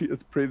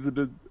as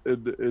president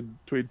in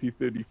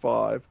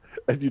 2035,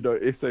 and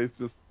SA is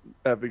just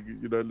having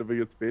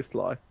living its best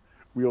life.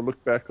 We'll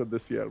look back on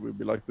this year and we'll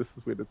be like, this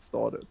is when it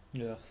started.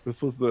 Yeah.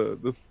 This was the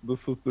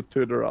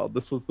turnaround.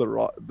 This was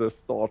the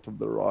start of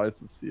the rise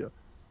of Sia.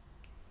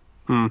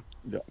 Yeah.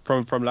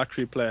 From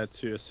luxury player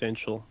to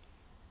essential.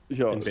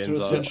 Yeah. To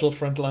essential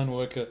frontline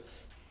worker.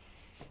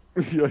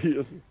 Yeah, he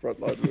is a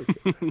frontline worker.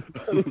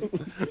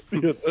 See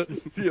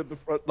the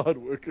frontline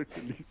worker,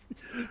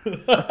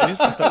 Khaleesi. He's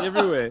fucking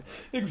everywhere.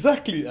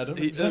 Exactly, Adam.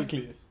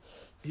 Exactly.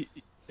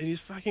 He's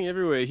fucking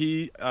everywhere.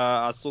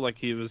 I saw like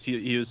he was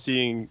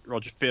seeing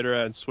Roger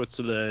Federer in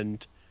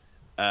Switzerland.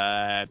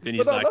 Then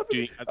he's I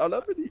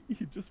love it.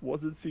 He just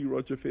wasn't seeing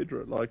Roger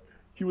Federer. Like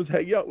he was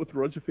hanging out with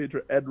Roger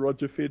Federer and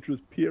Roger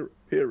Federer's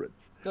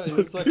parents. Yeah, So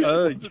was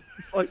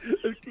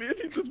it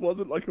clearly just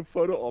wasn't like a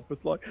photo op.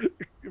 It's like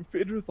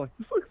Federer's like,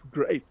 this looks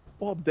great,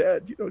 Bob,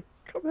 Dad.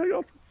 Come hang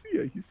out with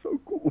Sia. He's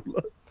so cool.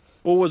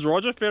 Or was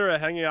Roger Federer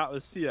hanging out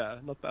with Sia,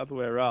 not the other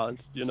way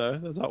around?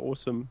 That's how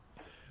awesome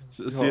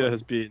Sia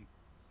has been.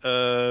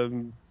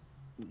 Probably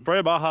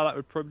my highlight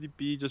would probably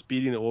be just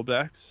beating the All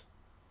Blacks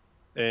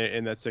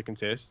in that second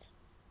test.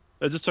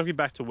 Just talking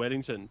back to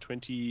Wellington, when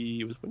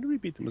did we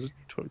beat them? Was it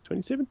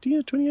 2017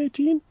 or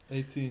 2018?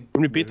 18.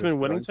 When we beat them in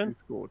Wellington?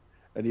 Scored,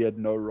 and he had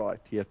no right.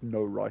 He had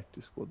no right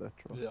to score that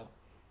try.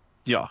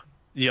 Yeah.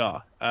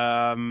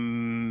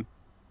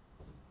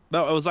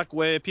 No, it was like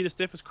where Peter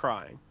Steff was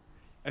crying.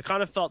 It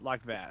kind of felt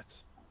like that.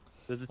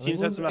 The teams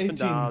had some up and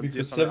downs.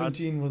 Because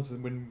 17 was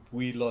when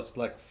we lost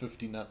like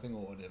 50-0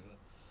 or whatever.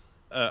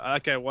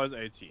 Okay, it was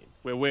 18.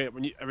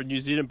 When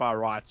New Zealand by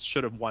rights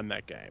should have won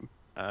that game.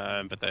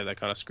 But they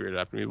kind of screwed it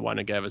up and we won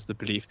and gave us the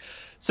belief.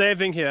 Same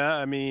thing here.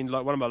 I mean,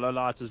 like one of my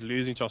lowlights is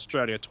losing to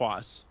Australia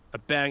twice. A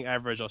bang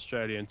average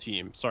Australian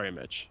team. Sorry,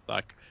 Mitch.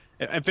 Like,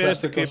 in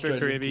fairness to Cooper,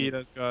 Karevi,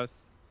 those guys.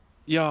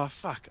 Yeah,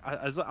 fuck.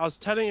 I was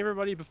telling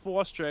everybody before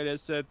Australia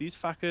said these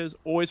fuckers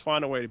always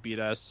find a way to beat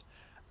us.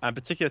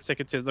 Particularly at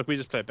second test, look, we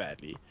just play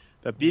badly.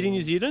 But beating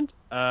New Zealand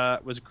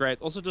was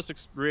great. Also,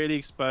 just really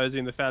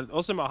exposing the fact.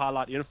 Also, my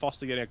highlight: Ian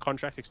Foster getting a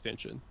contract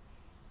extension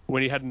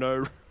when he had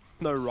no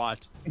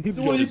right.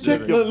 Well,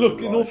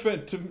 look, in all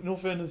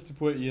fairness to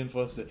poor Ian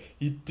Foster,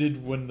 he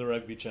did win the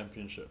rugby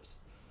championships,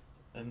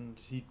 and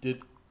he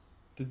did.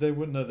 Did they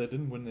win? No, they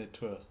didn't win their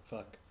tour.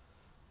 Fuck.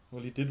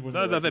 Well, he did win.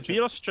 No, they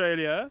beat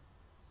Australia,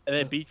 and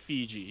they beat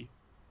Fiji.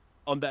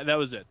 On that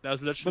was it. That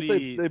was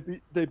literally. But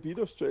they beat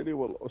Australia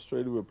while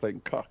Australia were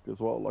playing cuck as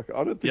well. Like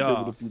I don't think they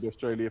would have beat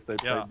Australia if they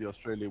played the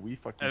Australia we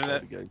fucking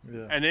played against.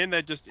 Yeah. And then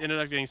they just ended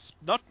up getting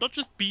not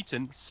just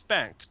beaten,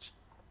 spanked.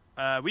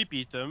 We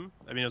beat them.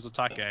 I mean, it was a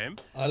tight game.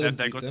 And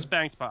they got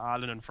spanked by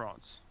Ireland and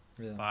France.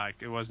 Yeah.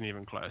 Like, it wasn't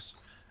even close.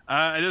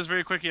 And just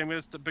very quickly, I'm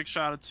going to a big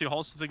shout out to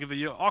Holster Thing of the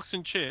Year,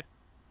 Oxen Chair,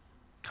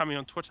 coming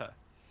on Twitter.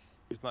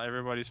 He's not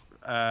everybody's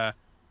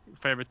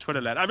favorite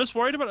Twitter lad. I'm just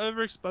worried about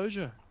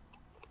overexposure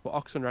for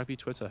Oxen Rugby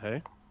Twitter,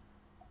 hey?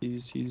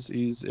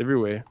 He's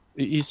everywhere.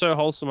 He's so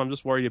wholesome, I'm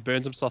just worried he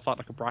burns himself out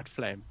like a bright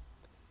flame.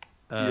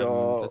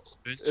 That's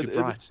too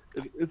bright.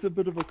 It's a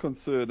bit of a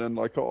concern, and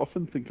like I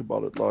often think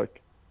about it, like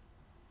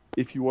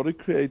if you want to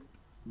create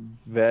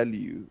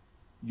value,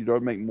 you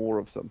don't make more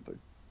of something.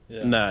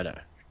 Yeah. No.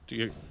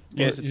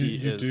 Scarcity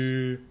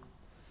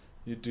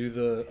You do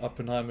the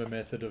Oppenheimer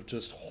method of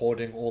just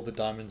hoarding all the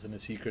diamonds in a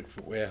secret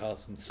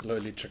warehouse and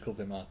slowly trickle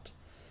them out.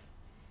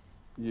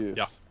 Yes.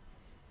 Yeah.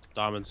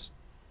 Diamonds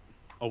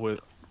are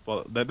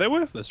they're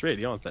worthless,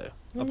 really, aren't they?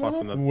 Well,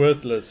 they're not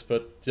worthless,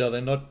 but yeah,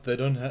 they're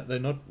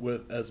not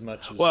worth as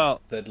much as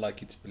they'd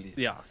like you to believe.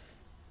 Yeah.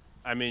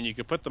 I mean, you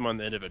could put them on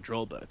the end of a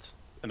drill bit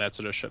and that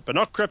sort of shit, but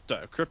not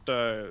crypto.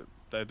 Crypto,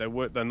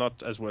 they're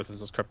not as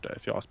worthless as crypto,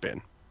 if you ask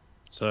Ben.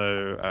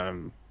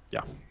 So,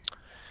 yeah.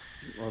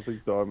 I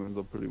think diamonds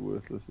are pretty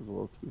worthless as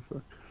well, to be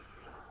fair.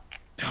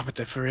 Yeah, but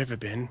they're forever,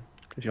 Ben.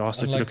 If you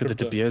look at the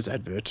De Beers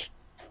advert.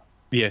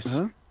 Yes.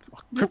 Huh?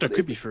 Crypto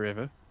could be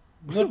forever.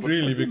 Not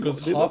really,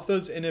 because half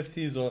those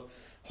NFTs are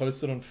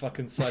hosted on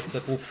fucking sites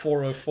that will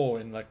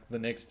 404 in like the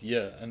next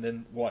year, and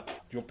then what?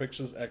 Your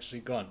picture's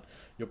actually gone.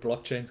 Your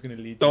blockchain's going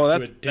to lead you to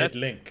a dead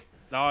link.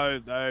 No.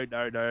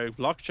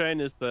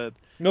 Blockchain is the...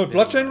 No,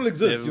 blockchain will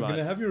exist. Never You're going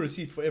mind. to have your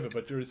receipt forever,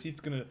 but your receipt's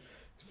going to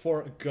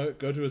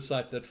go to a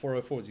site that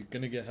 404s. You're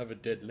going to have a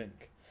dead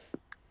link,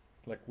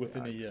 like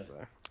within a year. So.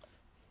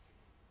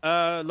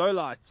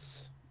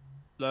 Lowlights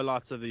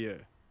of the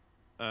year.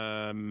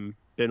 Ben,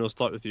 we'll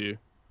start with you. In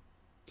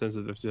terms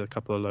of a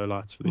couple of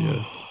lowlights for the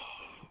year.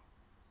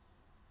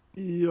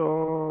 Yeah,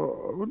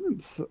 I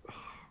wouldn't say...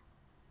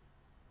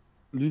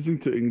 Losing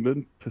to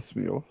England pissed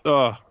me off.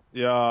 Oh,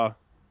 yeah.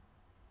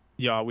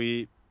 Yeah,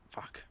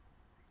 fuck.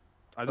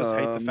 I just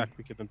hate the fact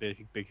we give them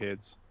big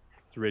heads.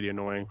 It's really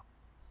annoying.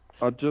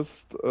 I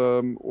just,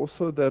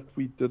 also that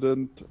we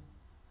didn't...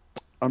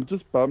 I'm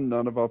just bummed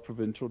none of our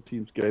provincial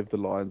teams gave the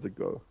Lions a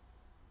go.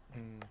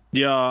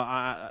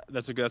 Yeah,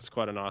 that's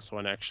quite a nice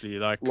one actually.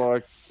 Like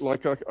I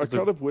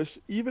kind of wish,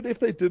 even if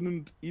they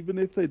didn't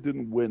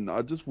win,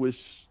 I just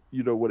wish,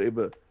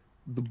 whatever,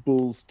 the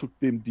Bulls took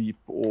them deep,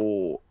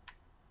 or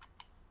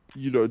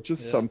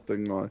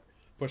something like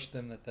push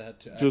them that they had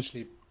to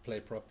actually play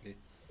properly.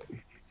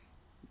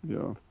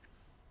 Yeah.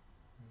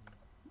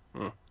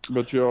 Mm.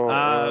 But yeah,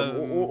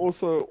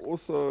 also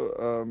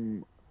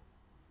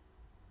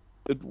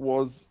it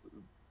was,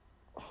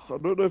 I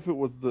don't know if it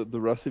was the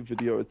Rassi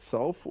video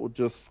itself or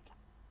just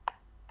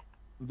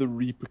the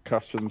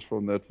repercussions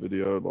from that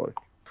video. Like,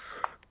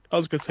 I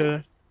was gonna say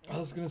that.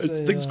 I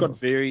think it's got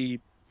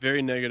very,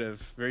 very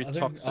negative, very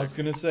toxic. I was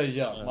gonna say,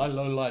 my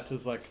low light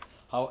is like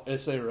how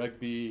SA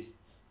Rugby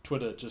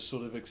Twitter just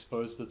sort of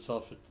exposed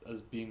itself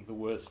as being the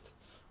worst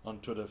on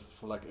Twitter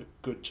for like a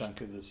good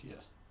chunk of this year.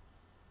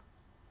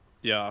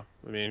 Yeah,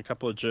 I mean, a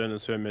couple of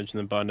journalists who I mentioned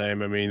them by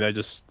name, I mean, they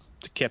just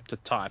kept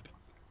it type.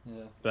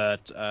 Yeah.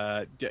 But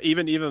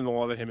even the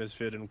Northern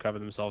Hemisphere didn't cover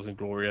themselves in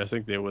glory. I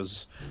think there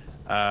was,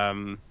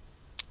 what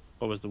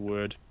was the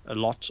word? A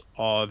lot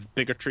of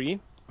bigotry.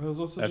 It was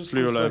also just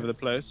flew all this, over the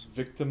place.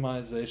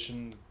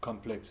 Victimization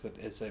complex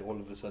that SA all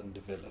of a sudden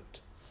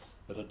developed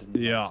that I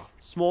didn't like.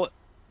 Small,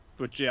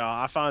 which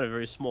I found it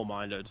very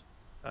small-minded.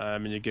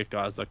 And you get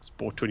guys like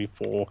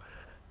Sport24,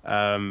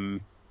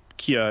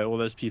 Kia, all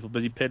those people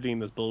busy peddling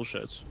this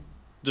bullshit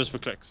just for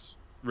clicks,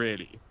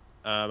 really.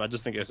 I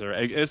just think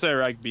SA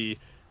Rugby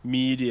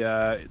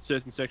media,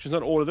 certain sections,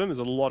 not all of them, there's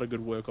a lot of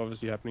good work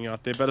obviously happening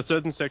out there, but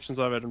certain sections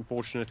of it,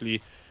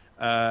 unfortunately,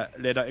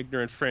 led our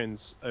ignorant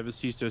friends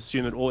overseas to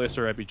assume that all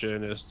SA Rugby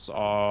journalists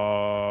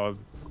are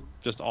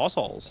just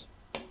assholes,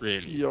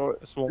 really. Yeah,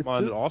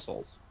 small-minded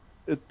assholes.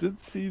 It did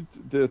seem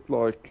that,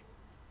 like,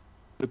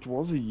 it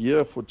was a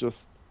year for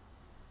just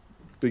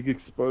big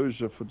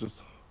exposure for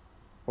just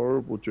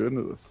horrible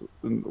journalists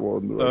in the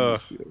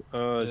rugby field.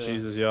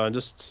 Jesus, yeah, and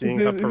just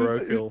seeing how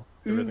parochial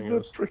everything is.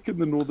 Who's the prick in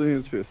the Northern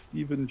Hemisphere?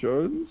 Stephen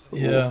Jones?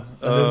 Yeah,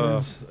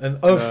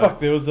 fuck,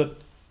 there was that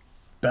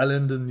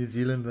ballad in New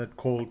Zealand that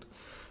called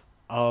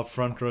our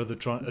front row a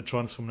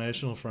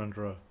transformational front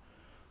row.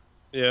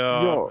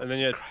 Yeah, and then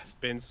you had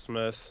Ben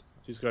Smith,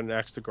 who's got an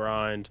axe to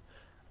grind.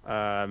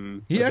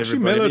 He actually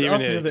mellowed out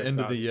near the end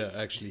of the year,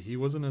 actually. He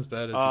wasn't as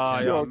bad as he came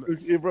out. Yeah,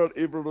 because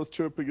everyone was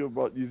chirping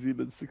about New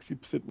Zealand's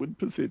 60% win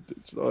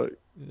percentage. Like.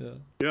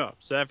 Yeah,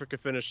 South Africa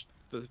finished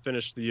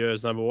the year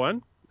as number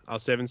one. Our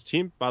sevens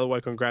team, by the way,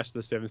 congrats to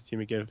the sevens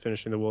team again for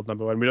finishing the world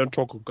number one. We don't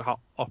talk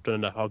often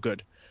enough how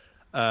good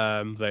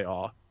they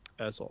are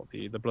as well,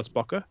 the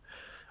Blitzbokker.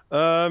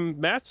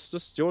 Matt,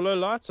 just your low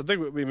lights. I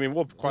think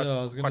we're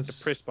quite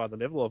depressed by the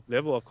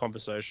level of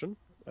conversation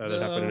that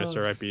happened in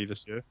SRIB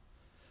this year.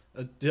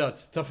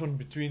 It's a tough one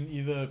between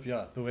either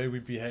the way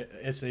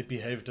SA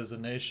behaved as a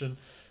nation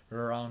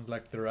around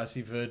like the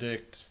Rassi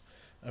verdict,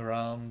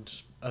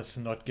 around us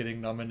not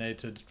getting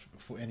nominated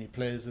for any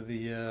players of the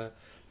year,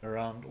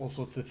 around all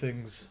sorts of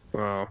things.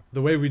 Wow.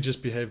 The way we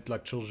just behaved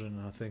like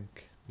children, I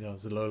think,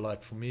 is a low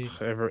light for me.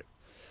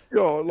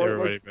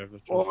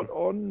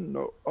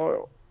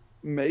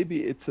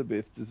 Maybe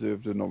Itzebeth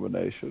deserved a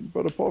nomination,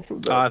 but apart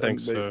from that, I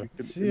think so.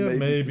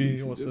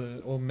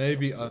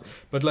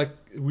 But like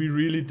we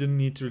really didn't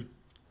need to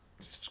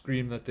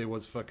scream that there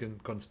was fucking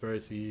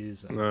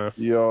conspiracies. No.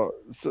 Yeah,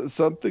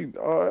 something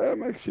I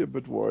am actually a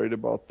bit worried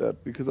about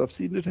that because I've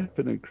seen it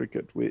happen in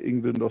cricket where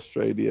England,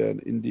 Australia,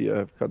 and India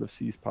have kind of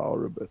seized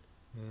power a bit.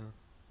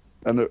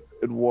 Yeah. And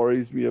it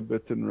worries me a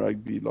bit in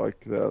rugby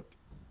like that.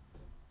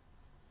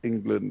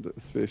 England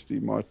especially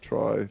might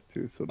try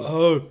to sort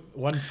of...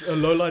 a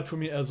low light for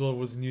me as well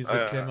was news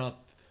that came out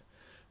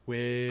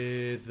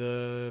where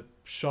the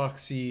Shark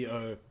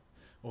CEO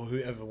or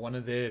whoever, one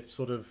of their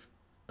sort of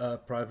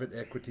private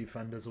equity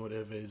funders or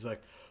whatever, is like,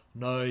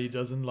 no, he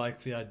doesn't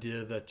like the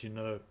idea that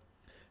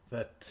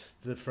that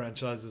the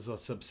franchises are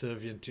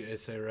subservient to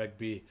SA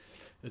Rugby.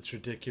 It's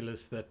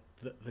ridiculous that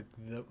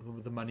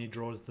the money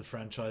draws the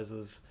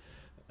franchises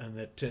and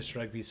that Test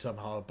Rugby is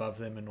somehow above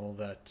them and all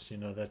that.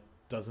 That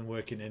doesn't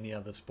work in any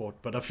other sport.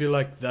 But I feel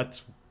like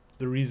that's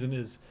the reason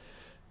is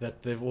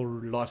that they've all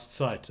lost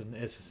sight and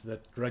that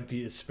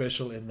rugby is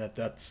special in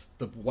that's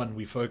the one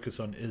we focus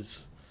on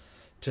is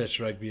Test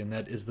rugby, and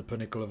that is the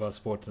pinnacle of our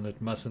sport, and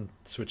it mustn't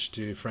switch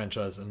to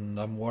franchise. And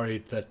I'm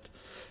worried that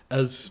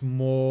as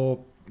more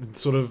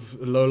sort of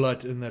low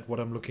light in that, what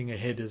I'm looking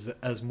ahead is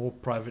as more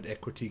private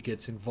equity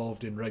gets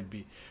involved in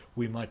rugby,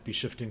 we might be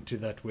shifting to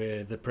that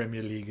where the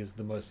Premier League is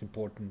the most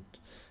important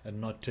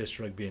and not Test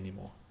rugby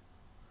anymore.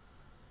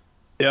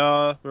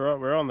 Yeah,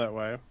 we're on that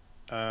way.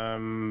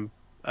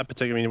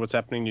 Particularly what's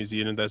happening in New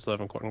Zealand, they still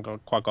haven't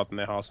quite gotten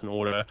their house in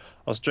order.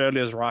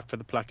 Australia is ripe for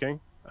the plucking,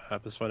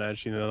 because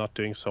financially they're not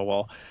doing so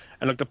well.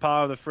 And look, the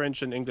power of the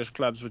French and English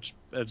clubs, which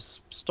have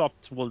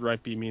stopped World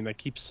Rugby, mean they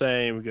keep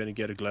saying we're going to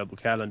get a global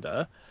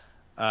calendar.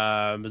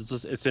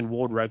 It's in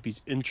World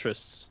Rugby's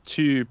interests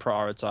to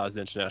prioritize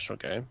the international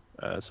game,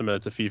 similar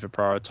to FIFA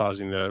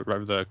prioritizing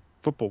the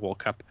Football World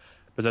Cup,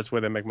 because that's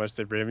where they make most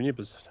of their revenue.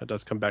 But it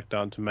does come back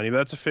down to money. But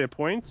that's a fair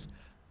point.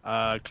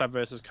 Club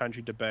versus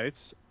country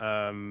debates.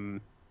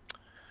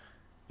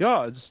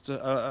 Just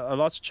a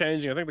lot's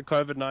changing. I think the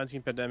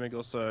COVID-19 pandemic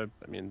also,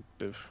 I mean,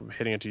 we're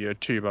heading into year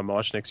 2 by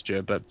March next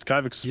year, but it's kind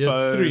of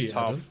exposed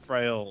how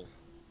frail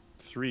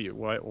 3,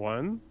 wait,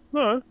 1?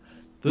 No.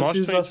 This March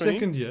is 2020? Our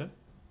second year.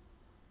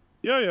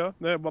 Yeah.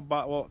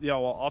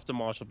 Well, after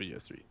March will be year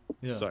 3.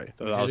 Yeah. Sorry,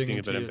 I was being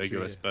a bit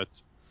ambiguous,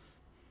 but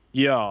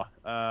yeah.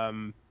 I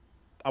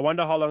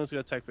wonder how long it's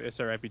going to take for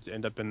SA Rugby to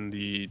end up in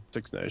the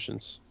Six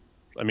Nations.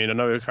 I mean, I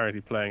know we're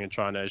currently playing in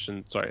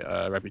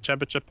Rugby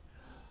Championship.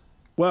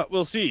 Well,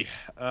 we'll see.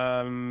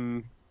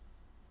 I'm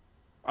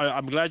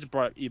glad you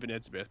brought Eben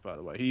Etzebeth, by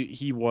the way.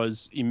 He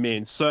was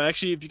immense. So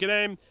actually, if you can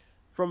aim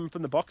from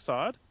the box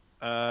side,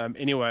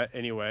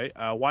 anyway,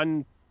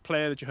 one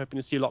player that you're hoping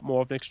to see a lot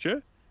more of next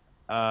year,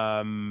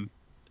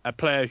 a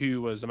player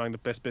who was among the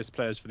best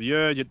players for the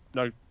year.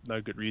 No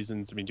good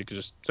reasons. I mean, you could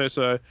just say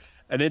so.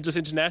 And then just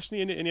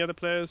internationally, any other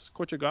players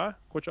caught your eye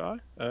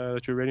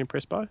that you're really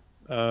impressed by?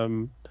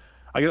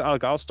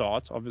 I'll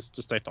start. Obviously,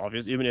 to state the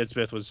obvious, Eben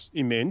Etzebeth was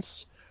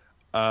immense.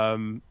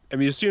 And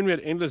we assume we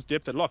had endless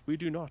depth at lock. We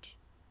do not.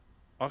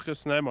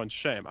 Marcus Snyman,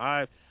 shame.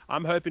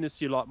 I'm hoping to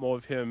see a lot more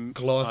of him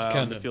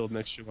on the field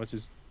next year once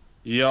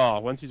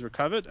he's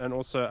recovered, and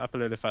also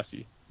Apelele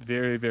Fassi.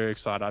 Very, very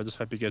excited. I just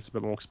hope he gets a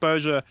bit more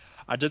exposure.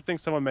 I did think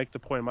someone make the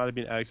point, it might have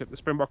been Alex, that the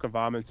Springbok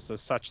environment is as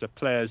such that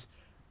players,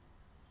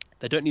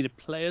 they don't need to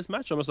play as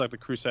much, almost like the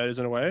Crusaders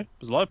in a way.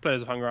 Because a lot of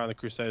players have hung around the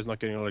Crusaders not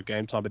getting a lot of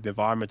game time, but the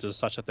environment is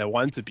such that they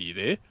want to be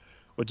there,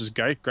 which is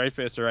great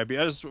for SA Rugby.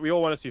 We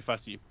all want to see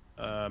Fassi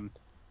on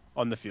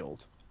the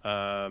field.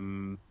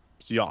 So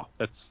yeah,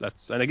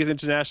 that's and I guess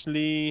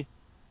internationally,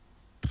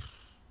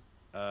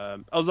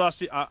 even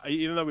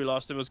though we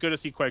lost, it was good to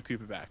see Quade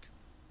Cooper back.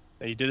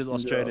 And he did his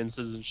Australian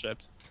citizenship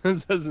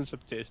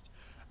test.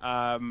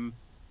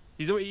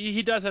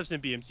 He does have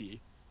some BMT.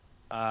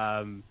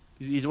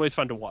 He's always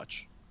fun to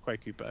watch,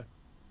 Quade Cooper.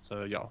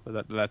 So yeah,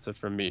 that's it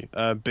from me.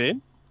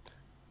 Ben,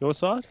 your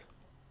side?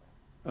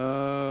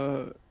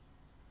 I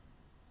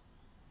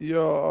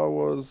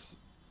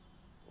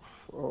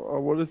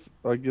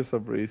guess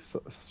I've already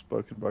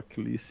spoken about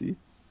Khaleesi,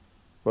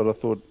 but I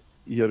thought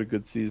he had a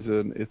good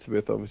season.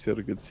 Etzebeth obviously had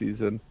a good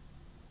season.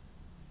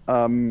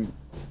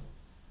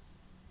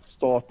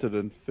 Started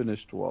and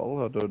finished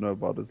well. I don't know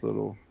about his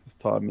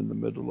time in the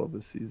middle of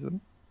the season.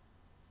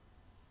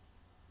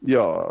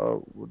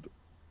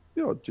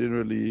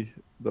 Generally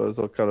those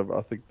are kind of,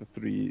 I think, the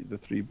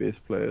three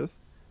best players.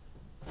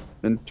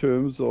 In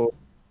terms of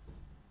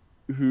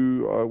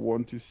who I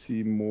want to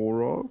see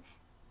more of,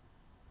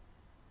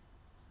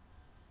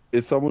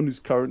 is someone who's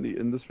currently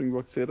in the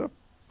Springbok setup,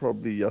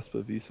 probably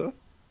Jasper Wiese.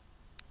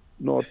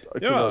 I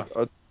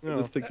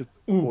just think it's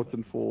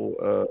important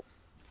for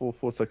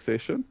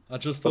succession. I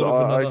just thought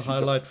of another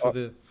highlight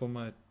for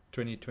my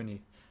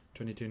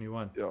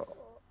 2021. Yeah,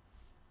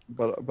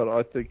 but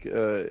I think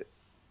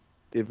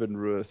Evan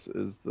Roos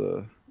is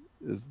the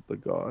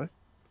guy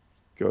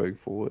going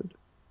forward.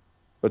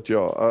 But yeah,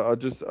 I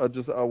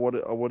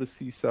want to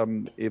see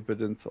some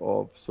evidence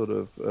of sort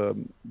of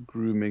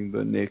grooming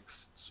the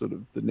next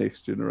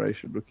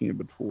generation, looking a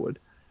bit forward.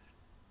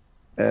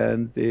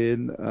 And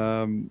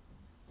then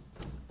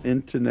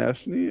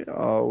internationally,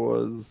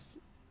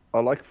 I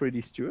like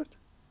Freddie Stewart,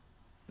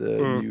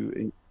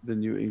 the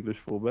new English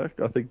fullback.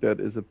 I think that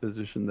is a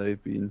position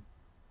they've been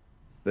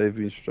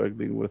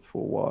struggling with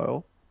for a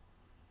while.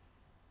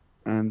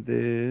 And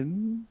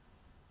then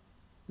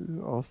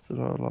who else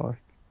did I like?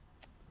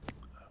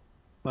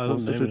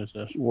 Was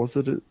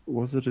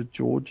it a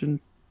Georgian?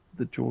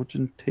 The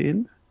Georgian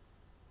 10?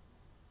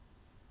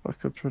 I'm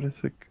trying to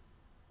think.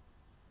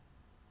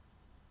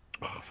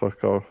 Oh,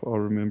 fuck! I'll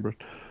remember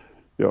it.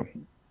 Yeah.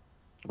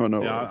 Oh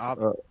no.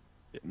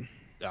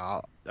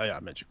 I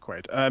mentioned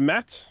Quade.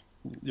 Matt,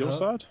 your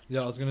side?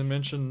 Yeah, I was going to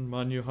mention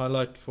my new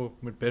highlight for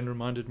Ben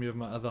reminded me of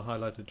my other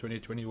highlight in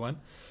 2021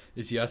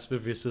 is Jasper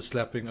Wiese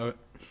slapping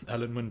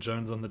Alan Wynne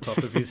Jones on the top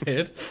of his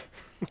head.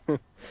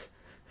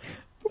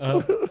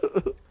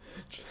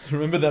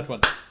 Remember that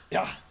one?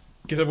 Yeah.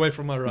 Get away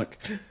from my ruck.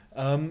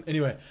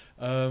 Anyway,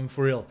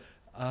 for real.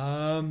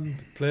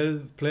 Player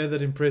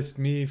that impressed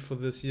me for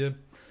this year,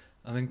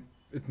 I think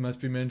it must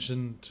be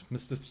mentioned,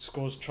 Mr.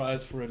 Scores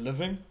tries for a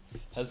living.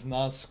 has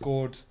now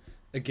scored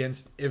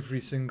against every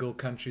single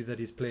country that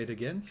he's played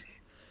against.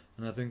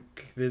 And I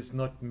think there's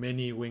not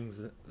many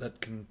wings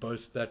that can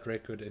boast that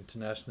record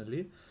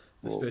internationally.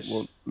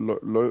 Well,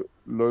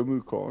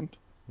 Lomu can't.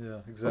 Yeah,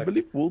 exactly. I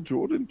believe Will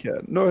Jordan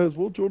can. No, has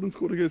Will Jordan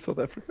scored against South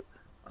Africa?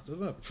 I don't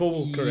know.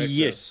 Full correct.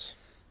 Yes.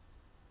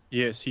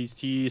 Yes,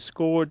 he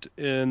scored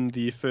in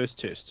the first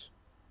test.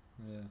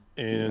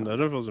 Yeah. And I don't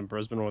know if it was in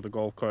Brisbane or the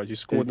Gold Coast. He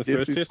scored in the He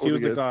first test. He scored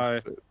was the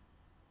against guy.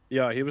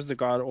 Yeah, he was the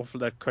guy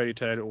that Cody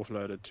Taylor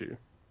offloaded to.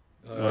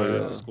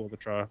 To score the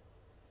try.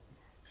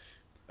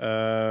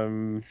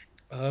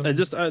 I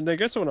guess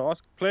I want to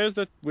ask players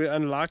that we're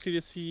unlikely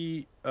to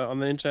see on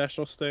the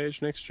international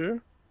stage next year.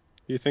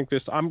 Do you think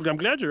this? I'm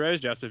glad you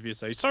raised Jasper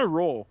Wiese. He's so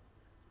raw.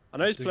 I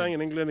know he's playing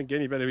in England and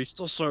Guinea, but he's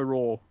still so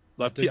raw.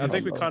 Like I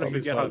think we kind of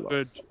forget how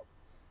good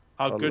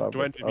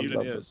Duane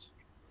Vermeulen is.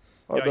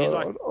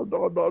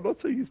 I'm not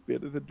saying he's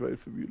better than Duane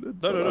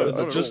Vermeulen. No.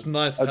 It's just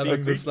nice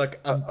having this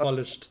like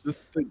unpolished. The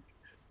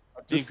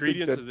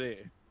ingredients are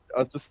there.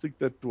 I just think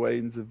that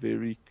Dwayne's a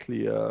very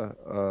clear,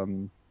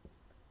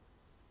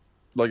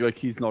 like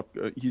he's not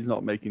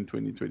making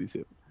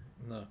 2027.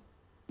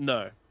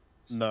 No,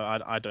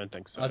 I don't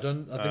think so. I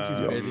think he's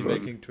barely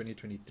making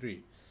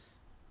 2023.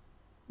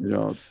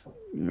 Yeah,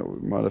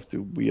 we might have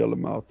to wheel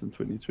him out in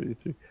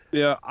 2023.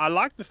 Yeah, I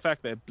like the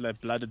fact that they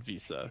blooded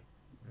Visa.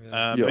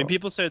 I mean,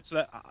 people say it's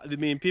that. I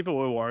mean, people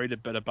were worried a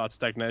bit about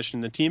stagnation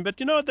in the team, but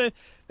you know they've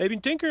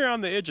been tinkering around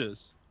the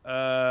edges.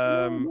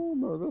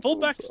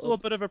 Fullback's still a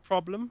bit of a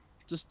problem,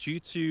 just due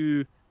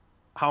to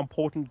how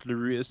important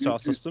Leroux is to our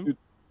system. Do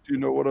you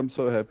know what I'm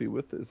so happy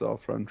with is our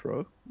front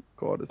row?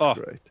 God, it's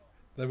great.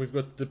 Then we've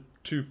got the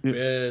two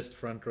best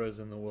front rows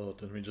in the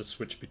world, and we just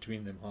switch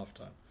between them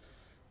halftime.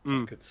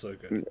 It's so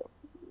good.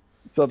 Yeah.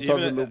 Sometimes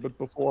a little bit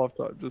before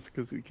halftime, just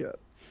because we can.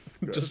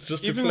 just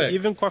to flex.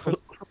 Even Kwagga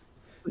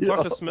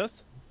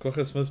Smith.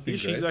 Kwagga Smith's been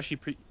great. He's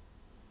actually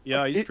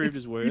he's proved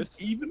his worth.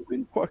 Even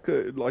when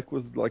Kwagga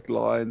was like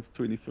Lions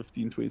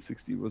 2015,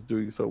 2016 was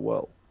doing so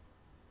well.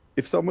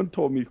 If someone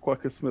told me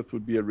Kwagga Smith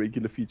would be a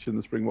regular feature in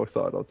the Springbok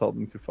side, I'll tell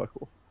them to fuck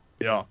off.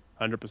 Yeah,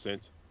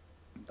 100%.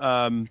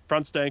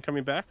 Front Stain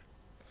coming back.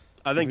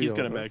 I think he's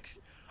going to make.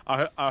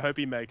 I hope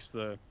he makes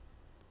the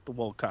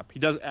World Cup. He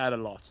does add a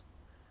lot.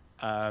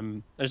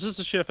 It's just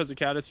a sheer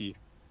physicality.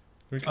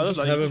 We can just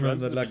have him in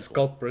the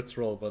Sculpt Brits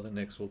role by the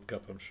next World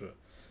Cup, I'm sure.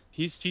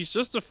 He's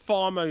just a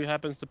farmer who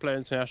happens to play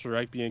international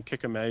rugby and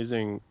kick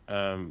amazing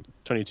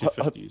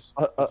 2250s.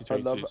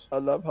 I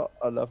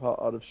love how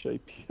out of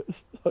shape he is.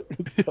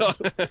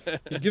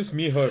 He gives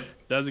me hope.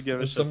 Doesn't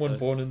give a shit. Someone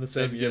born in the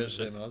same year as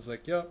him. I was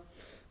like, yeah,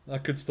 I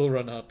could still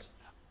run out.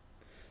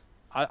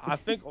 I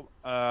think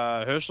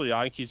Herschel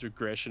Yankee's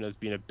regression has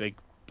been a big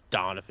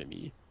downer for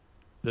me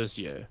this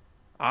year.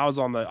 I was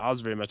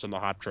very much on the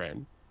hype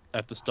train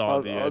at the start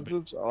of the year.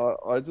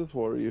 I just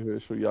worry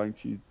Herschel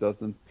Yankee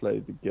doesn't play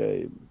the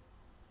game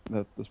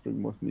that the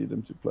Springboks need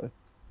him to play.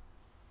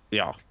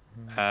 Yeah.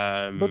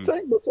 But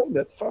saying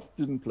that, Faf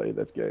didn't play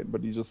that game,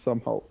 but he just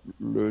somehow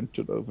learned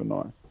it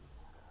overnight.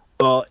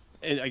 Well,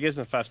 I guess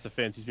in Faf's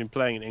defense, he's been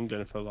playing in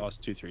England for the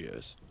last 2-3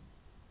 years.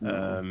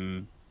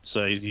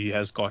 So he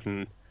has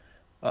gotten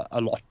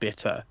a lot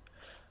better.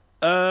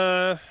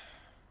 I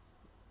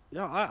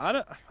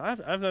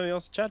have nothing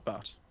else to chat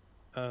about.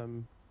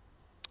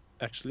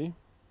 Actually,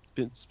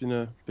 it's been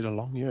a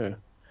long year.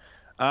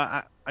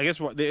 I guess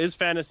there is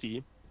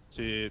fantasy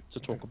to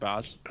talk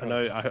about. I know.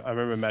 I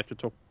remember Matt would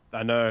talk.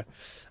 I know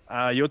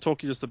you're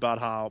talking just about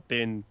how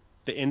the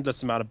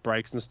endless amount of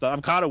breaks and stuff.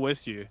 I'm kind of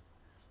with you.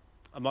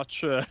 I'm not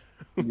sure.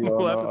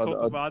 We'll have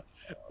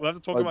to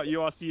talk about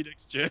URC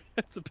next year.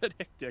 It's a bit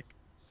hectic.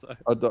 So.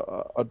 I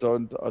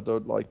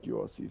don't like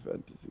URC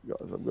fantasy, guys.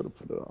 I'm gonna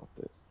put it out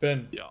there.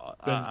 Ben, do you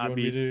want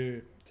me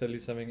to tell you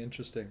something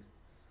interesting?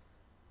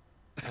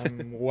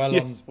 I'm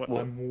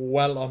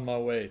well on my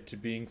way to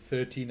being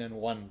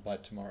 13-1 by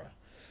tomorrow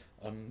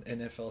on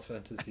NFL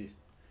fantasy.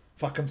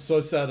 Fuck, I'm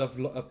so sad. I've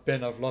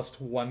lost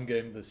one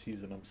game this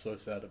season. I'm so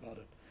sad about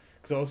it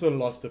because I also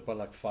lost it by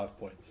like 5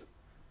 points.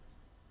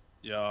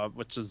 Yeah,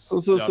 which is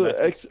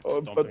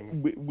but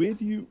where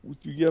do you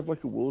have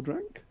like a world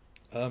rank?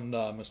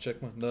 No, I must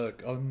check my no,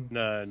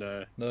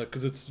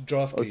 because it's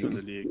DraftKings in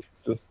the league.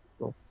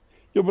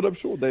 Yeah, but I'm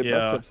sure they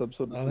must have some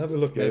sort of I'll have a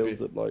look scales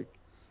maybe. at like.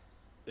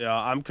 Yeah,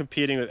 I'm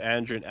competing with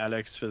Andrew and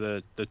Alex for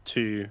the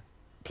 2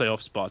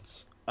 playoff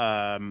spots.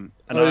 And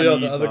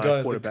the other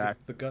guy, quarterback.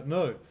 The guy,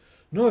 no,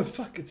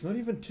 fuck! It's not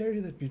even Terry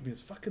that beat me.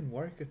 It's fucking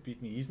Warwick that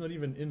beat me. He's not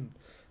even in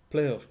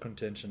playoff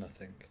contention, I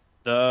think.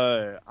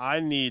 No, I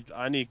need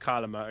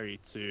Kyler Murray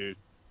to,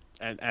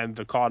 and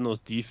the Cardinals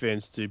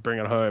defense to bring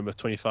it home with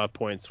 25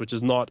 points, which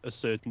is not a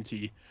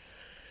certainty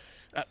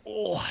at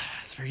all.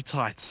 It's very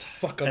tight.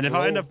 Fuck! And if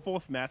I end up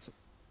 4th, Matt,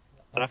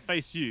 and I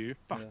face you,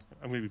 I'm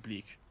gonna be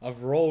bleak.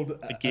 I've rolled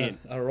again.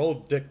 I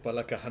rolled Dick by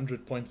like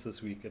 100 points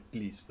this week at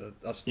least.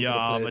 I've still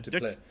got a player to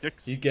play.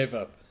 He gave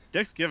up.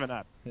 Dick's given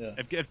up. Yeah.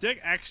 If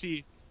Dick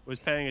actually was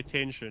paying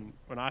attention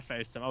when I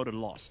faced him, I would have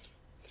lost.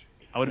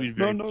 I would have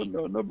been very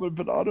No,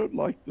 but I don't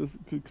like this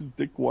because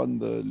Dick won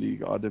the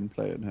league. I didn't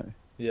play in, hey.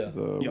 Yeah.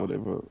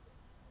 Whatever.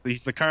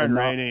 He's the current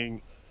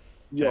reigning.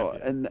 Yeah,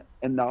 champion.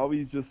 and now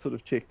he's just sort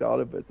of checked out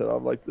of it, and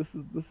I'm like, this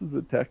is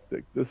a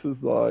tactic. This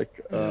is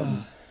like,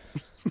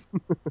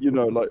 you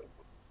know,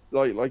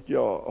 yeah.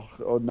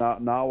 Oh,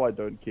 now I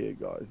don't care,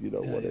 guys. You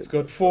know, whatever. He's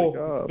got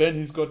 4. Ben,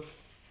 he's got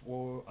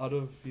 4 out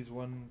of his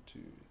 1, 2,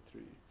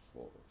 3,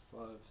 4,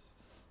 5,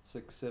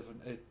 6,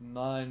 7, 8,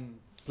 9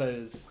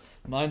 players,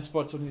 9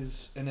 spots on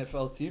his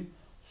NFL team.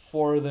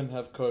 4 of them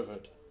have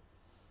COVID.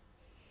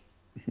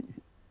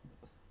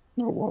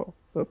 Oh wow,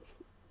 that's.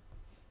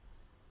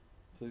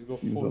 So he's got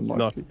Seems 4.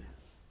 unlikely.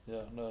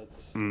 Yeah, no,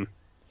 it's. Didn't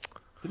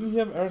he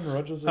have Aaron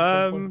Rodgers at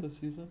some point this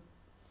season?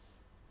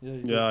 Yeah,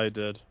 he did. Yeah, he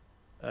did.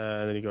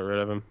 And then he got rid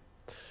of him.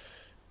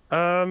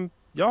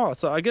 Yeah,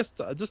 so I guess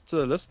just to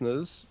the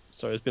listeners,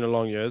 sorry, it's been a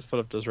long year, it's full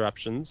of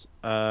disruptions.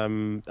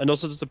 And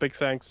also just a big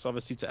thanks,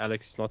 obviously, to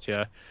Alex, he's not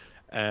here,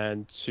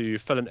 and to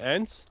Phil and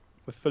Ant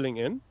for filling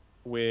in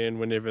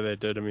whenever they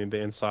did. I mean,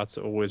 the insights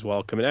are always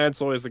welcome. And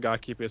Ant's always the guy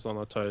keeping us on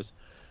our toes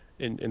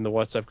in the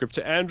WhatsApp group.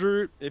 To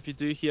Andrew, if you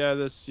do hear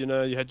this, you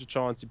know, you had your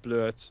chance, you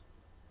blew it.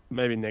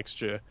 Maybe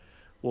next year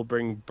we'll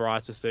bring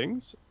brighter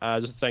things.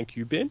 Just thank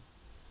you, Ben,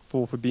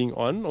 for being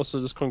on. Also,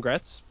 just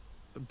congrats.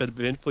 A bit of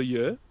an eventful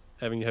year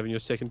having your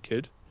second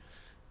kid.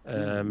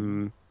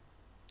 So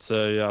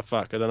yeah,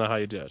 fuck. I don't know how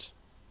you do it.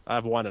 I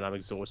have one and I'm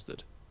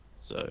exhausted.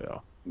 So yeah.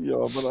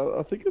 Yeah, but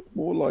I think it's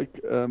more like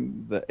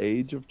the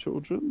age of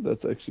children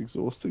that's actually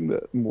exhausting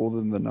that more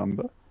than the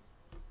number.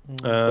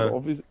 But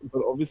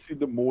obviously,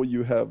 the more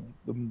you have,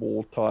 the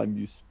more time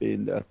you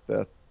spend at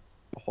that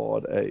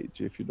hard age,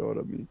 if you know what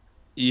I mean.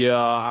 Yeah,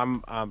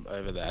 I'm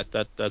over that.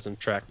 That doesn't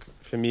track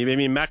for me. I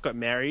mean, Matt got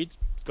married.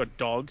 He's got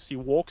dogs. He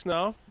walks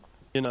now.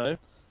 You know,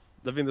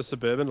 living the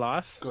suburban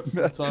life. Got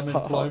full-time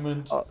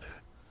employment.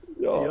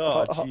 Yeah,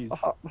 jeez.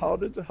 How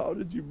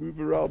did you move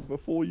around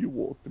before you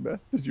walked, man?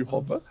 Did you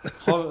hover?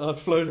 I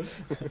floated.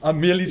 I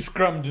merely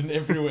scrummed in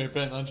everywhere,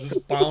 Ben. I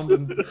just bound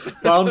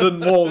and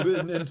mauled,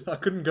 and I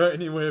couldn't go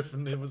anywhere if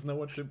there was no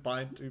one to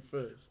bind to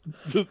first.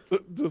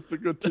 Just a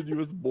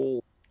continuous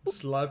ball.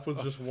 Life was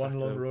just one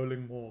long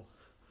rolling maul.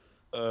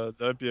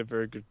 That'd be a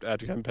very good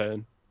ad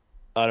campaign.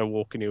 I don't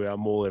walk anywhere. I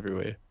maul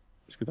everywhere.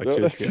 Just get like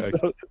 2 or 3 eggs.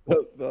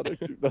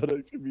 That'd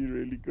actually be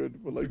really good.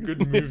 For It's like a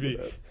good movie.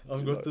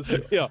 I've got this.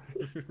 Yeah.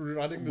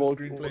 Writing the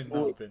screenplay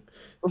now, Ben.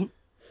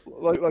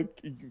 Like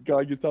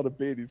guy gets out of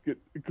bed,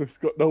 he's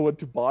got no one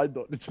to bind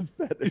on. It's just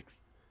panics.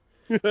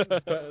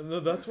 But no,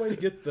 that's why you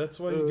get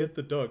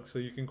the dog, so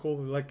you can call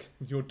like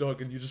your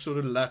dog, and you just sort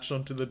of latch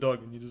onto the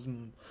dog, and you just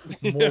maul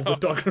the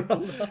dog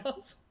around the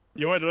house.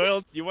 You want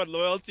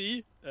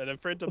loyalty and a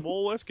friend to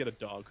maul with? Get a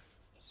dog.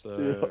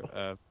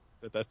 So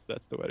that's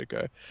the way to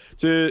go.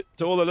 To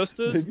all the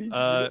listeners,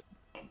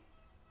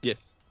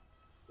 yes.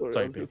 Sorry,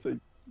 I was gonna say,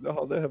 you know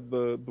how they have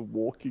the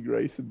walking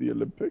race in the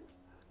Olympics?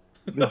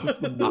 They're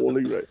just the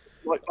mauling race.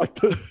 Like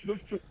the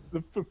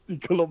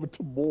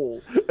 50-kilometer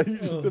maul, and you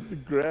just have to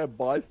grab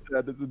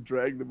bystanders and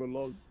drag them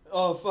along.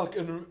 Oh fuck!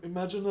 And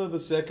imagine though, the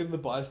second the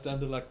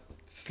bystander like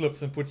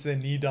slips and puts their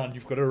knee down,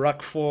 you've got a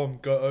ruck form,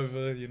 go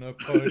over,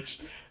 poach.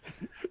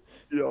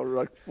 Yeah,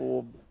 ruck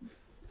form.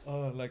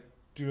 Oh, like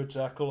do a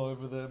jackal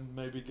over them,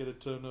 maybe get a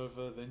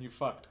turnover, then you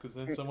fucked, because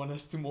then someone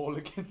has to maul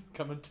again,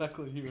 come and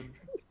tackle you.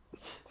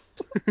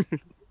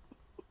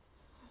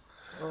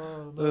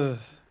 Oh no.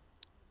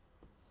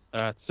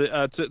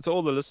 To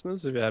all the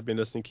listeners, if you have been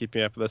listening,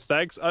 keeping up with us,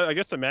 thanks. I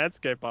guess the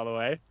Manscaped, by the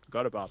way,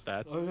 forgot about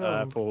that. Oh,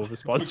 yeah. For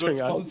sponsoring we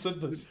got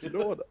sponsored this year. You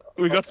know what?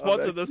 We got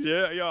sponsored this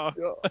year. Yeah.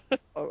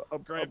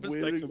 Great I'm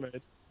mistake we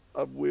made.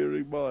 I'm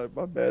wearing my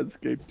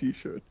Manscaped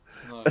t-shirt.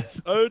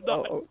 Nice. Oh,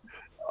 nice.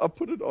 I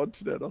put it on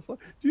today, and I was like,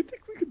 do you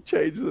think we could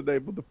change the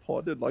name of the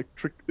pod and like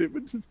trick them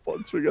into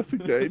sponsoring us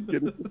again?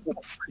 Get it more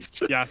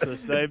free? Yeah, so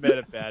they made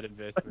a bad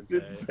investment.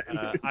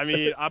 I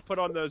mean, I put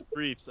on those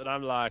briefs, and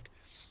I'm like,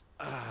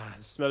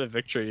 the smell of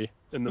victory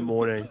in the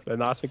morning. They're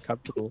nice and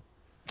comfortable.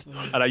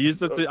 And I use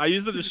them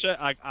to shave.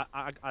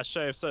 I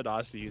shave so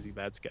nicely using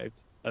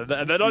Manscaped, and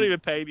they're not even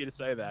paying me to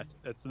say that.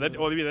 They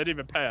didn't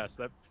even pay us.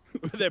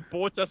 They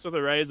bought us with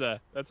a razor.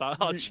 That's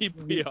how cheap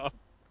we are.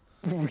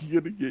 We're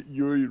gonna get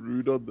Yuri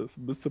Rude on this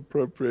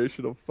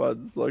misappropriation of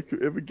funds. Like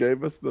whoever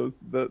gave us the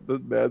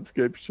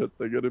Manscaped shit,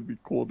 they're gonna be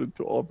called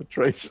into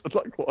arbitration.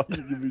 Like, why are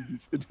you giving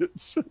these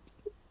idiots shit?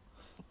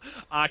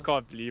 I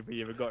can't believe we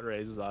even got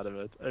razors out of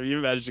it. I mean,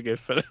 you managed to get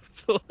full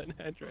and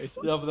hand razors.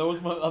 Yeah, but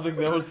I think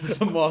that was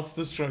the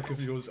master stroke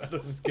of yours,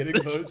 Adam, was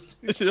getting those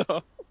two. Yeah.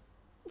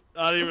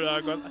 I don't even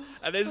know.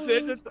 And then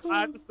sent it.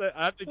 I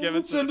have to give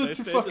it to send them. it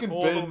to fucking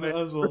Ben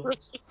as well.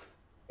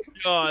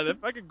 Yeah, they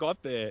fucking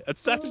got there. It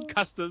sat in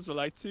customs for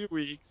like 2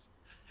 weeks.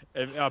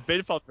 And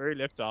Ben felt very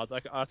left out.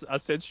 Like, I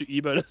sent you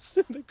emails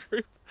in the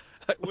group.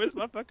 Like, where's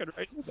my fucking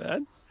razor,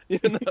 man? You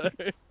know?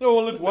 No,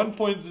 well, at one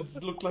point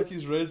it looked like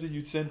his razor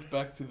you sent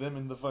back to them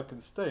in the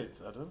fucking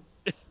States, Adam.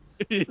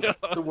 Yeah.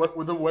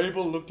 The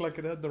label looked like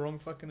it had the wrong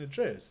fucking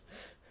address.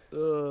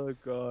 Oh,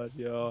 God,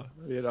 yeah.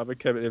 I mean, I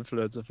became an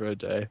influencer for a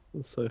day.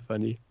 It's so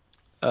funny.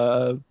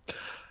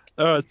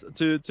 All right,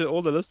 to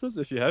all the listeners,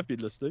 if you have been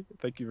listening,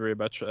 thank you very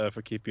much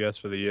for keeping us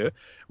for the year.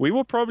 We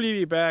will probably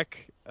be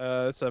back.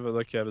 Let's have a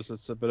look here.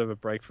 It's a bit of a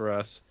break for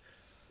us.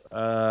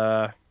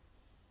 Either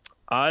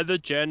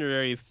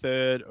January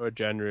 3rd or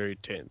January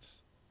 10th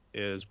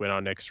is when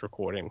our next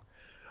recording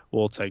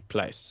will take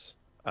place.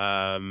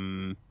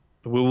 We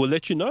will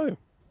let you know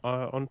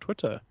on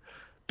Twitter.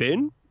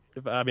 Ben,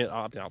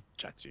 I'll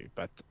chat to you,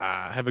 but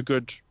have a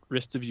good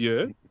rest of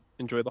year.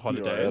 Enjoy the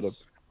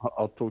holidays.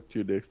 I'll talk to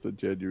you next on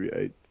January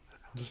 8th.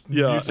 Just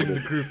muting the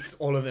groups,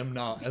 all of them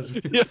now, as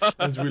we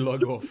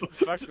log off.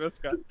 Fuck this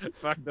guy.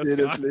 Fuck this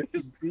guy.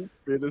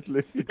 Bennett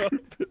left the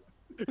group.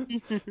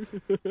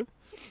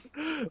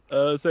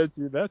 So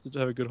to you, Matt, did you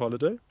have a good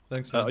holiday?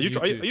 Thanks, man. Are you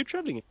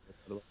traveling?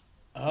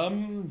 Yeah,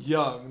 I'm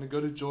gonna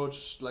go to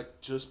George like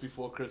just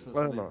before Christmas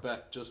and then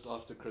back just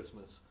after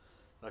Christmas.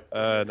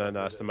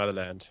 No, it's the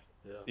motherland.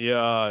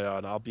 Yeah.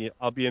 And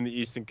I'll be in the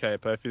Eastern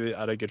Cape. Hopefully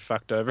I don't get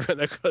fucked over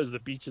and they close the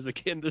beaches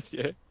again this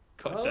year.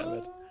 God damn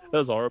it, that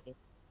was horrible.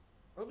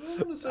 I don't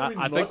want to say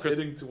we're not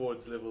heading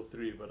towards level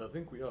 3, but I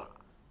think we are.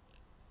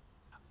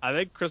 I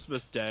think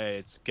Christmas Day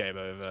it's game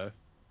over.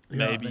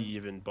 Maybe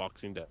even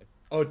Boxing Day.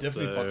 Oh,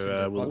 definitely Boxing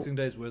Day. Boxing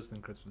Day is worse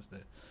than Christmas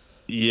Day.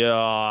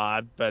 Yeah,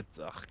 but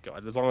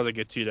God, as long as I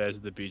get 2 days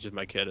at the beach with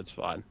my kid, it's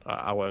fine.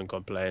 I won't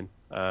complain.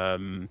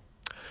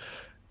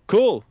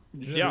 Cool.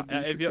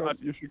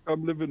 You should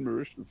come live in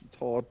Mauritius. It's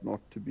hard not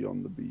to be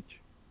on the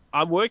beach.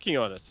 I'm working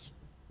on it.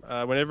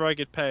 Whenever I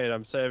get paid,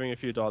 I'm saving a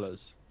few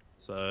dollars.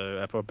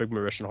 So for a big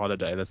Mauritian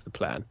holiday, that's the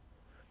plan.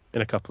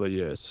 In a couple of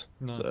years.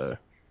 Nice. So,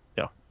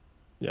 yeah.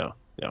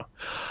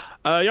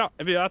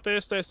 If you're out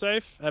there, stay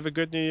safe. Have a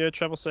good New Year.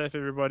 Travel safe,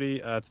 everybody.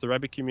 To the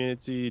rugby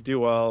community, do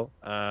well.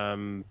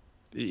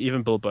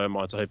 Even Bill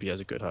Beaumont, I hope he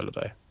has a good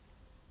holiday.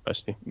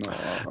 Mostly. No,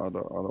 I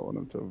don't want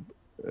him to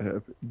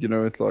have.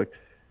 It's like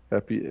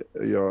happy.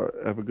 Yeah,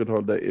 have a good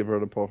holiday.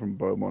 Everyone apart from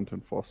Beaumont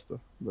and Foster,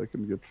 they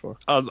can get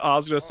fucked. I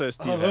was gonna say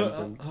Steve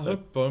Hansen. I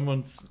hope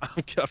Beaumont's.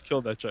 I've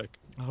killed that joke.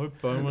 I hope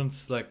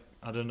Beaumont's like,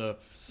 I don't know, if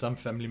some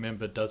family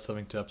member does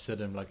something to upset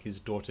him, like his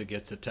daughter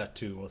gets a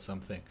tattoo or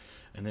something,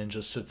 and then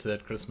just sits there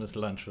at Christmas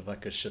lunch with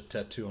like a shit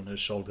tattoo on her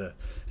shoulder,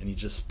 and he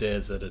just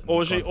stares at it.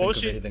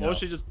 And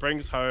she just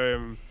brings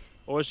home,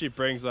 or she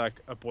brings like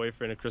a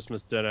boyfriend at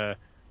Christmas dinner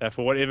that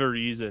for whatever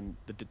reason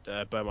the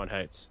Beaumont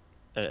hates,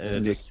 and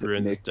it just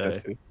ruins his day.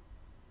 Tattoo.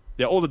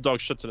 Yeah, all the dog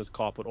shits on his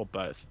carpet, or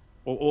both,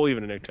 or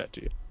even a neck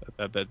tattoo.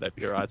 That'd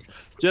be alright.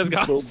 Cheers,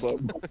 guys.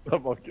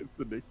 Someone gets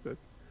the neck tattoo.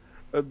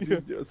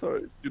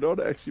 Sorry, you know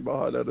what actually my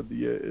highlight of the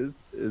year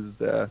is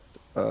that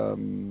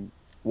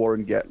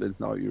Warren Gatlin's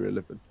now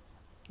irrelevant.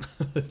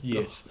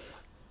 Yes.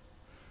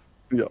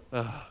 Yeah.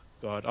 Oh,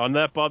 God. On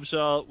that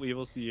bombshell, we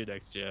will see you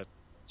next year.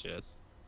 Cheers.